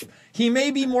Fitch, he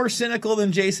may be more cynical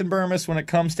than Jason Burmis when it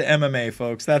comes to MMA,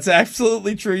 folks. That's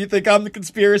absolutely true. You think I'm the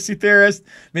conspiracy theorist?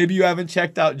 Maybe you haven't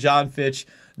checked out John Fitch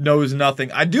Knows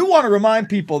Nothing. I do want to remind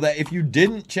people that if you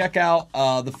didn't check out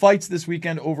the fights this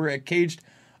weekend over at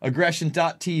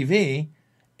CagedAggression.tv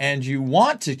and you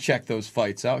want to check those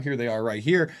fights out, here they are right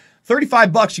here.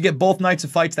 $35, you get both nights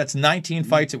of fights. That's 19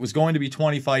 fights. It was going to be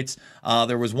 20 fights.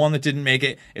 There was one that didn't make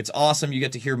it. It's awesome. You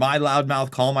get to hear my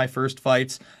loudmouth call my first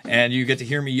fights, and you get to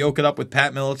hear me yoke it up with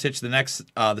Pat Miletich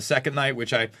the second night,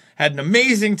 which I had an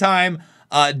amazing time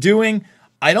doing.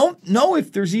 I don't know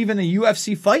if there's even a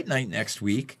UFC fight night next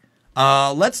week.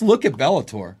 Let's look at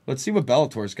Bellator. Let's see what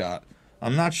Bellator's got.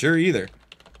 I'm not sure either.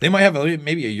 They might have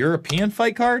maybe a European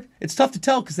fight card. It's tough to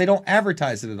tell because they don't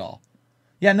advertise it at all.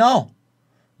 Yeah, no.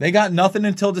 They got nothing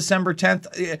until December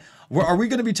 10th. Are we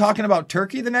going to be talking about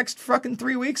Turkey the next fucking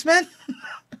 3 weeks, man?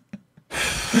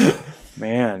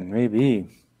 Man, maybe.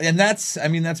 And that's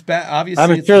bad. Obviously,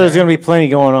 I'm sure there's going to be plenty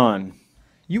going on.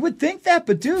 You would think that,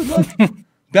 but dude, look,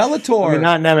 Bellator. I mean,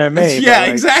 not in MMA. Yeah,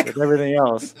 exactly. With everything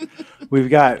else,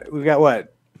 we've got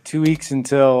what, 2 weeks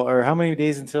until, or how many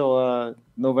days until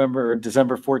November or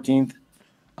December 14th?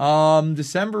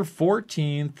 December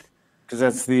 14th. Because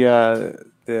that's the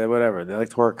the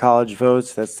electoral college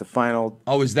votes. That's the final.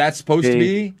 Oh, is that supposed to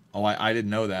day. be? Oh, I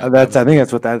didn't know that. I think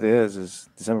that's what that is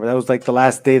December. That was like the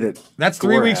last day that. That's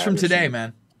 3 Gore weeks had from or today, something.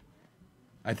 man.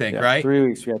 I think, Yeah, right? 3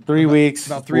 weeks. We got 3 weeks.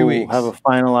 About 3 we'll weeks. have a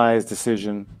finalized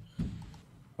decision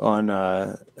on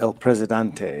El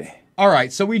Presidente. All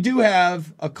right, so we do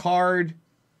have a card.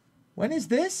 When is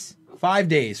this? 5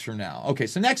 days from now. Okay,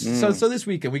 so next, so this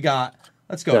weekend we got.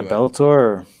 Let's go. Is that to it. Bellator?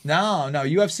 Or? No,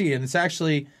 UFC,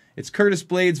 and it's Curtis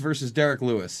Blades versus Derek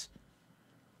Lewis.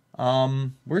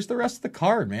 Where's the rest of the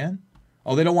card, man?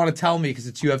 Oh, they don't want to tell me because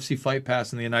it's UFC Fight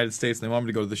Pass in the United States, and they want me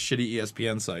to go to the shitty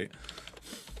ESPN site.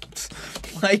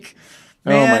 Like,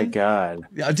 man, Oh my God,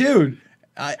 dude,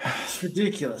 it's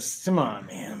ridiculous. Come on,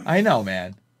 man. I know,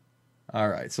 man. All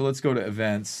right, so let's go to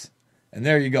events, and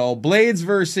there you go. Blades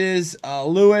versus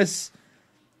Lewis.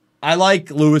 I like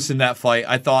Lewis in that fight.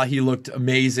 I thought he looked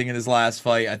amazing in his last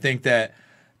fight. I think that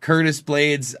Curtis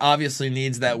Blades obviously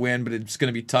needs that win, but it's going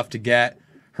to be tough to get.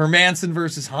 Hermanson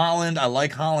versus Holland. I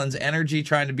like Holland's energy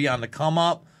trying to be on the come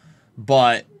up,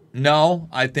 but no,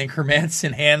 I think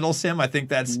Hermanson handles him. I think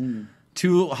that's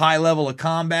too high level of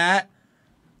combat.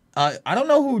 I don't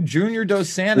know who Junior Dos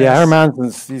Santos. Yeah,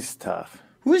 Hermanson's he's tough.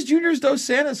 Who is Junior Dos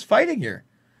Santos fighting here?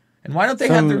 And why don't they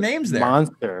have their names there?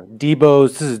 Monster.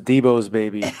 Debo's. This is Debo's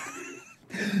baby.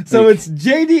 So it's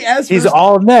JDS. He's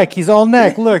all neck. He's all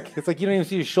neck. Look, it's like you don't even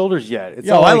see his shoulders yet. It's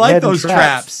Yo, all I like head and those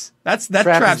traps. That's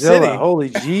Trap City. Holy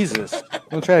Jesus!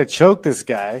 Don't try to choke this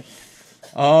guy.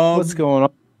 What's going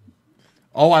on?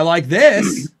 Oh, I like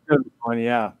this.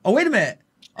 Yeah. Oh, wait a minute.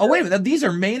 These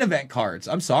are main event cards.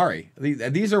 I'm sorry.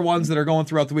 These are ones that are going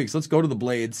throughout the week. So let's go to the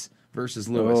Blades versus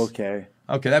Lewis. Okay.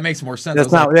 Okay, that makes more sense.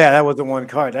 That's not. That wasn't one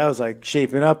card. That was like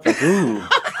shaping up. Like, ooh,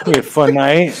 be a fun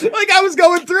night. Like I was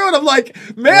going through it. I'm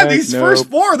like, man, these first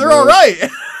four, they're nope. all right.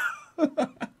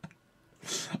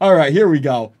 All right, here we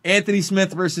go. Anthony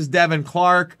Smith versus Devin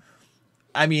Clark.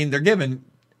 I mean, they're giving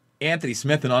Anthony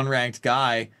Smith an unranked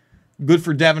guy. Good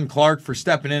for Devin Clark for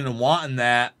stepping in and wanting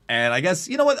that. And I guess,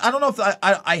 you know what? I don't know if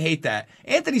I hate that.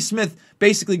 Anthony Smith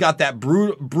basically got that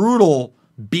brutal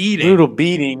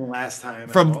beating last time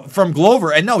from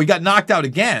Glover. And no, he got knocked out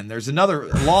again. There's another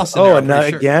loss in Oh, there.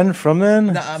 and again from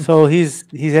then? No, so he's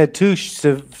had two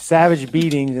savage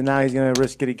beatings, and now he's going to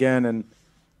risk it again. And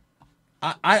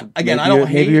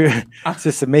it's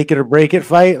just a make it or break it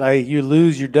fight. Like you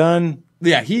lose, you're done.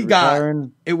 Yeah, he got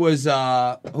it was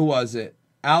who was it?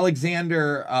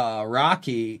 Alexander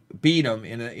Rocky beat him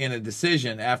in a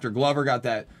decision after Glover got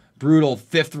that brutal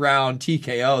 5th round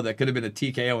TKO that could have been a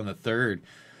TKO in the 3rd.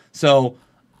 So,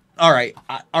 all right.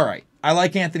 I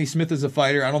like Anthony Smith as a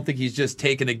fighter. I don't think he's just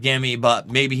taking a gimme, but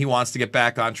maybe he wants to get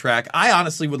back on track. I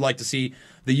honestly would like to see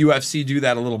the UFC do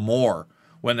that a little more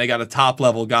when they got a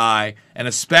top-level guy, and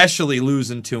especially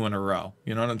losing 2 in a row.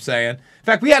 You know what I'm saying? In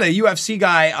fact, we had a UFC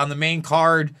guy on the main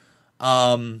card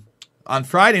on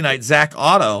Friday night, Zach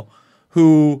Otto,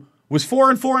 who was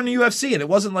 4-4 in the UFC, and it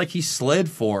wasn't like he slid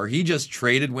 4. He just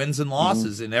traded wins and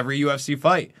losses in every UFC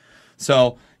fight.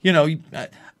 So, you know,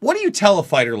 what do you tell a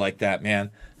fighter like that,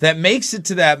 man, that makes it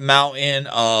to that mountain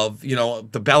of, you know,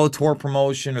 the Bellator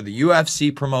promotion or the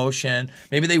UFC promotion?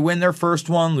 Maybe they win their first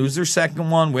one, lose their second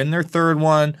one, win their third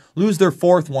one, lose their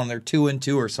fourth one, they're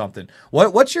 2-2 or something.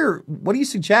 What do you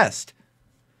suggest?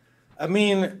 I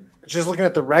mean, just looking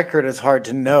at the record, it's hard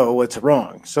to know what's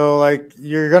wrong. So, like,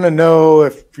 you're going to know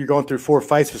if you're going through 4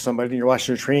 fights with somebody and you're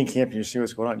watching your training camp and you see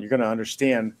what's going on. You're going to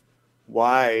understand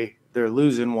why they're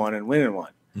losing one and winning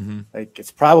one. Mm-hmm. Like,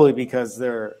 it's probably because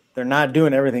they're not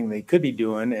doing everything they could be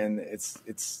doing, and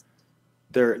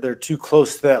they're too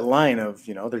close to that line of,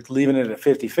 you know, they're leaving it at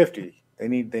 50-50. They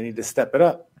need to step it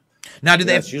up. Now, do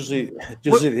they? That's usually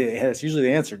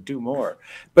the answer. Do more,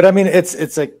 but I mean,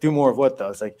 it's like do more of what though?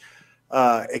 It's like.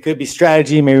 It could be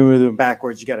strategy. Maybe move them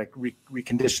backwards. You got to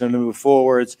recondition them to move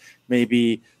forwards.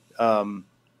 Maybe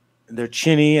they're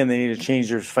chinny and they need to change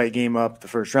their fight game up the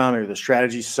first round. Maybe the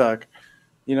strategies suck.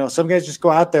 You know, some guys just go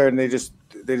out there and they just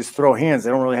throw hands.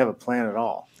 They don't really have a plan at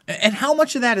all. And how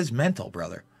much of that is mental,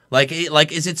 brother? Like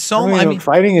is it so? I mean,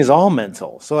 fighting is all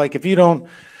mental. So, like, if you don't.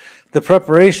 The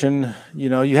preparation, you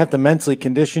know, you have to mentally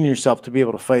condition yourself to be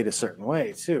able to fight a certain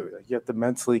way too. Like, you have to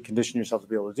mentally condition yourself to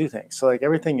be able to do things. So, like,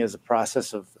 everything is a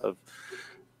process of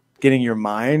getting your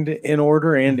mind in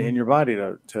order and in your body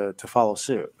to follow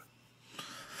suit.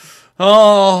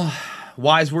 Oh,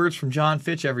 wise words from John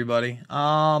Fitch, everybody.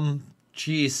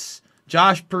 Jeez.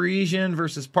 Josh Parisian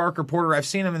versus Parker Porter. I've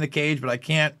seen him in the cage, but I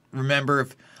can't remember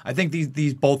if I think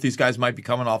both these guys might be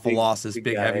coming off of losses,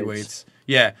 big heavyweights.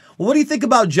 Yeah. Well, what do you think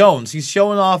about Jones? He's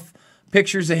showing off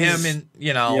pictures of him and,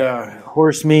 you know. Yeah,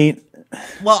 horse meat.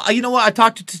 Well, you know what? I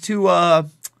talked to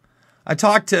I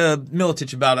talked to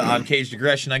Miletich about it on Caged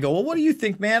Aggression. I go, well, what do you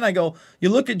think, man? I go, you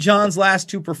look at John's last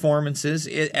 2 performances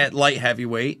at light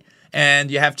heavyweight,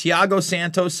 and you have Thiago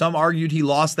Santos. Some argued he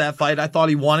lost that fight. I thought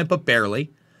he won it, but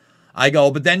barely. I go,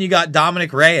 but then you got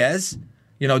Dominic Reyes.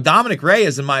 Dominic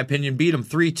Reyes, in my opinion, beat him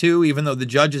 3-2, even though the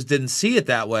judges didn't see it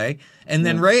that way. And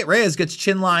then Reyes gets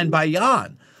chin-lined by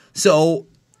Jan. So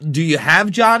do you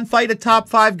have John fight a top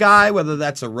 5 guy, whether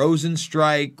that's a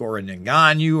Rosenstrike or a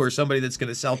Ngannou or somebody that's going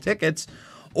to sell tickets?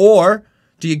 Or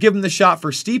do you give him the shot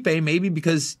for Stipe,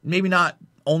 maybe not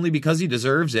only because he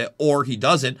deserves it, or he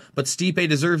doesn't, but Stipe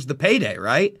deserves the payday,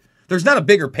 right? There's not a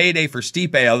bigger payday for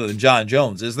Stipe other than John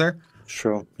Jones, is there?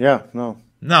 True. Yeah, no.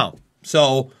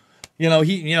 So,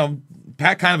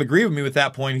 Pat kind of agreed with me with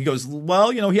that point. He goes,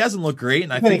 well, he hasn't looked great.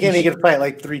 And I think he could fight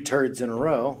like 3 turds in a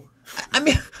row.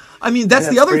 I mean, that's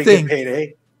the other thing.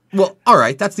 Payday. Well, all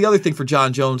right, that's the other thing for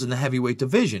John Jones in the heavyweight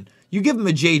division. You give him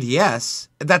a JDS,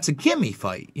 that's a gimme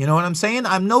fight. You know what I'm saying?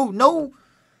 I'm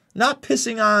not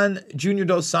pissing on Junior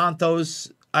Dos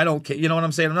Santos. I don't care. You know what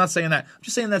I'm saying? I'm not saying that. I'm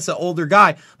just saying that's an older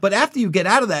guy. But after you get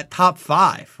out of that top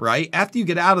 5, right? After you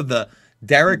get out of the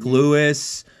Derek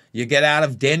Lewis, you get out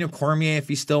of Daniel Cormier if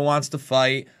he still wants to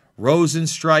fight,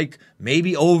 Rosenstrike,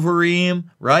 maybe Overeem,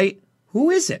 right? Who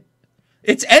is it?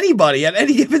 It's anybody at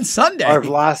any given Sunday.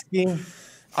 Arlovsky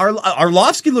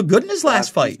looked good in his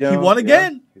last fight. He won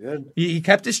again. Yeah, he did. He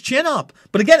kept his chin up.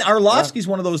 But again, Arlovsky's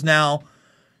one of those now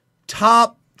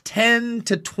top 10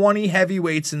 to 20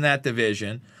 heavyweights in that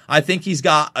division. I think he's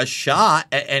got a shot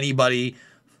at anybody,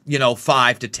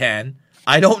 5 to 10.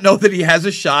 I don't know that he has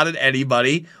a shot at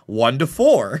anybody 1 to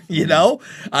 4.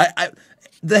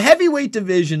 The heavyweight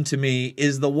division to me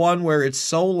is the one where it's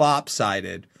so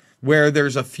lopsided, where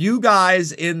there's a few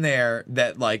guys in there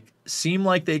that seem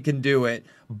like they can do it,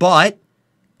 but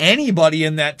anybody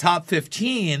in that top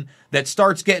 15 that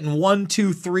starts getting 1,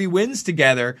 2, 3 wins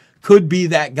together could be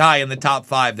that guy in the top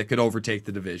 5 that could overtake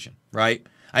the division, right?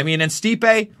 I mean, and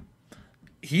Stipe,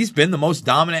 he's been the most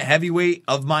dominant heavyweight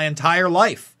of my entire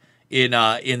life in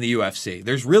the UFC.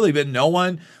 There's really been no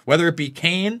one, whether it be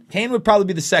Kane would probably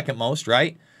be the second most,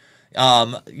 right?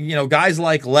 Guys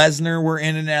like Lesnar were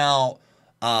in and out.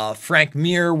 Frank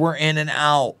Mir were in and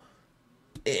out.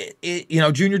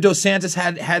 Junior Dos Santos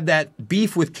had that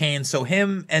beef with Kane, so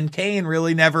him and Kane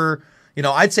really never,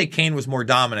 I'd say Kane was more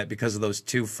dominant because of those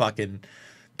 2 fucking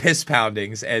piss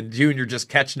poundings and Junior just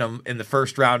catching him in the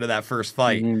first round of that first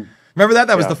fight. Mm-hmm. Remember that?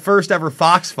 That was the first ever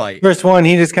Fox fight. First one,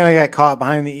 he just kind of got caught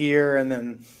behind the ear and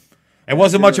then it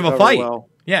wasn't much of a fight. Well.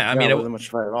 Yeah, I mean, it wasn't much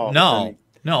of a fight at all.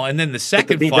 No, and then the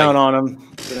second beat fight down on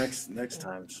him the next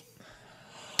times.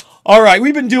 All right,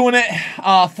 we've been doing it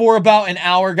for about an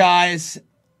hour, guys.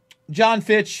 John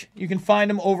Fitch, you can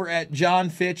find him over at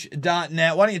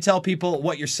johnfitch.net. Why don't you tell people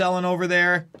what you're selling over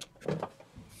there?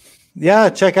 Yeah,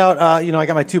 check out, I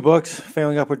got my 2 books,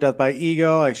 Failing Upward Death by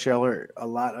Ego. I share a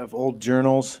lot of old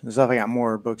journals and stuff. I got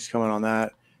more books coming on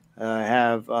that. I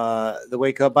have the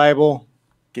Wake Up Bible,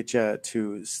 get you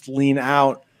to lean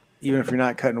out. Even if you're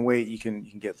not cutting weight, you can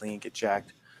get lean, get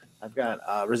jacked. I've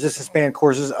got resistance band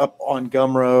courses up on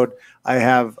Gumroad. I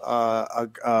have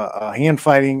a hand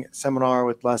fighting seminar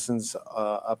with lessons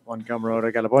up on Gumroad.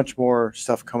 I got a bunch more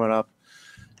stuff coming up.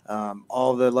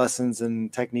 All the lessons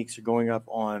and techniques are going up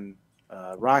on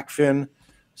Rockfin,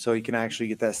 so you can actually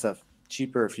get that stuff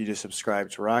cheaper if you just subscribe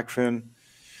to Rockfin.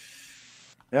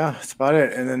 Yeah, that's about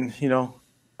it. And then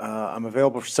I'm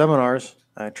available for seminars.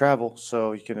 I travel,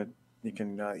 so you can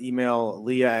email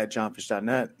Leah at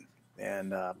johnfish.net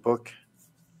and book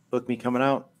me coming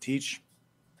out, teach.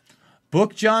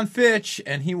 Book John Fitch,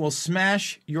 and he will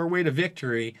smash your way to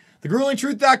victory.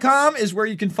 TheGruelingTruth.com is where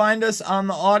you can find us on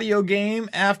the audio game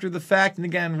after the fact. And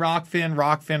again,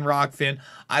 Rockfin.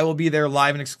 I will be there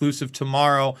live and exclusive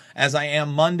tomorrow, as I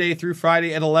am Monday through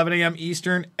Friday at 11 a.m.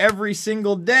 Eastern every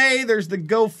single day. There's the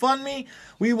GoFundMe.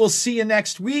 We will see you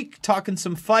next week, talking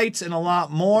some fights and a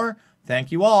lot more.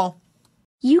 Thank you all.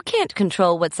 You can't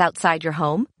control what's outside your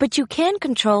home, but you can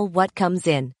control what comes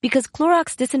in. Because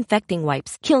Clorox disinfecting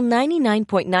wipes kill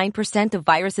 99.9% of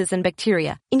viruses and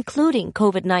bacteria, including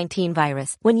COVID-19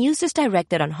 virus, when used as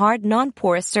directed on hard,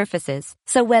 non-porous surfaces.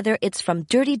 So whether it's from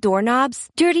dirty doorknobs,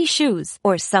 dirty shoes,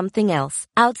 or something else,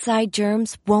 outside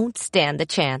germs won't stand a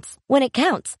chance. When it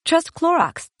counts, trust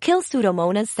Clorox. Kill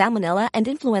Pseudomonas, Salmonella, and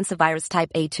influenza virus type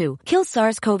A2. Kill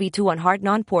SARS-CoV-2 on hard,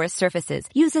 non-porous surfaces.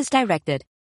 Use as directed.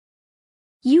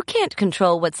 You can't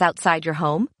control what's outside your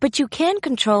home, but you can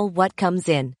control what comes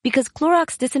in. Because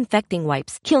Clorox disinfecting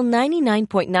wipes kill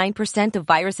 99.9% of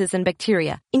viruses and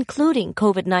bacteria, including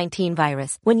COVID-19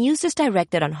 virus, when used as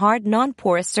directed on hard,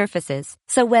 non-porous surfaces.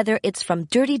 So whether it's from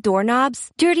dirty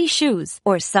doorknobs, dirty shoes,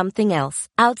 or something else,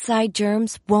 outside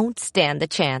germs won't stand a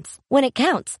chance. When it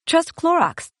counts, trust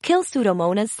Clorox. Kill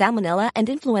Pseudomonas, Salmonella, and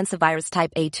influenza virus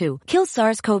type A2. Kill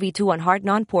SARS-CoV-2 on hard,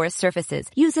 non-porous surfaces.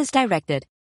 Use as directed.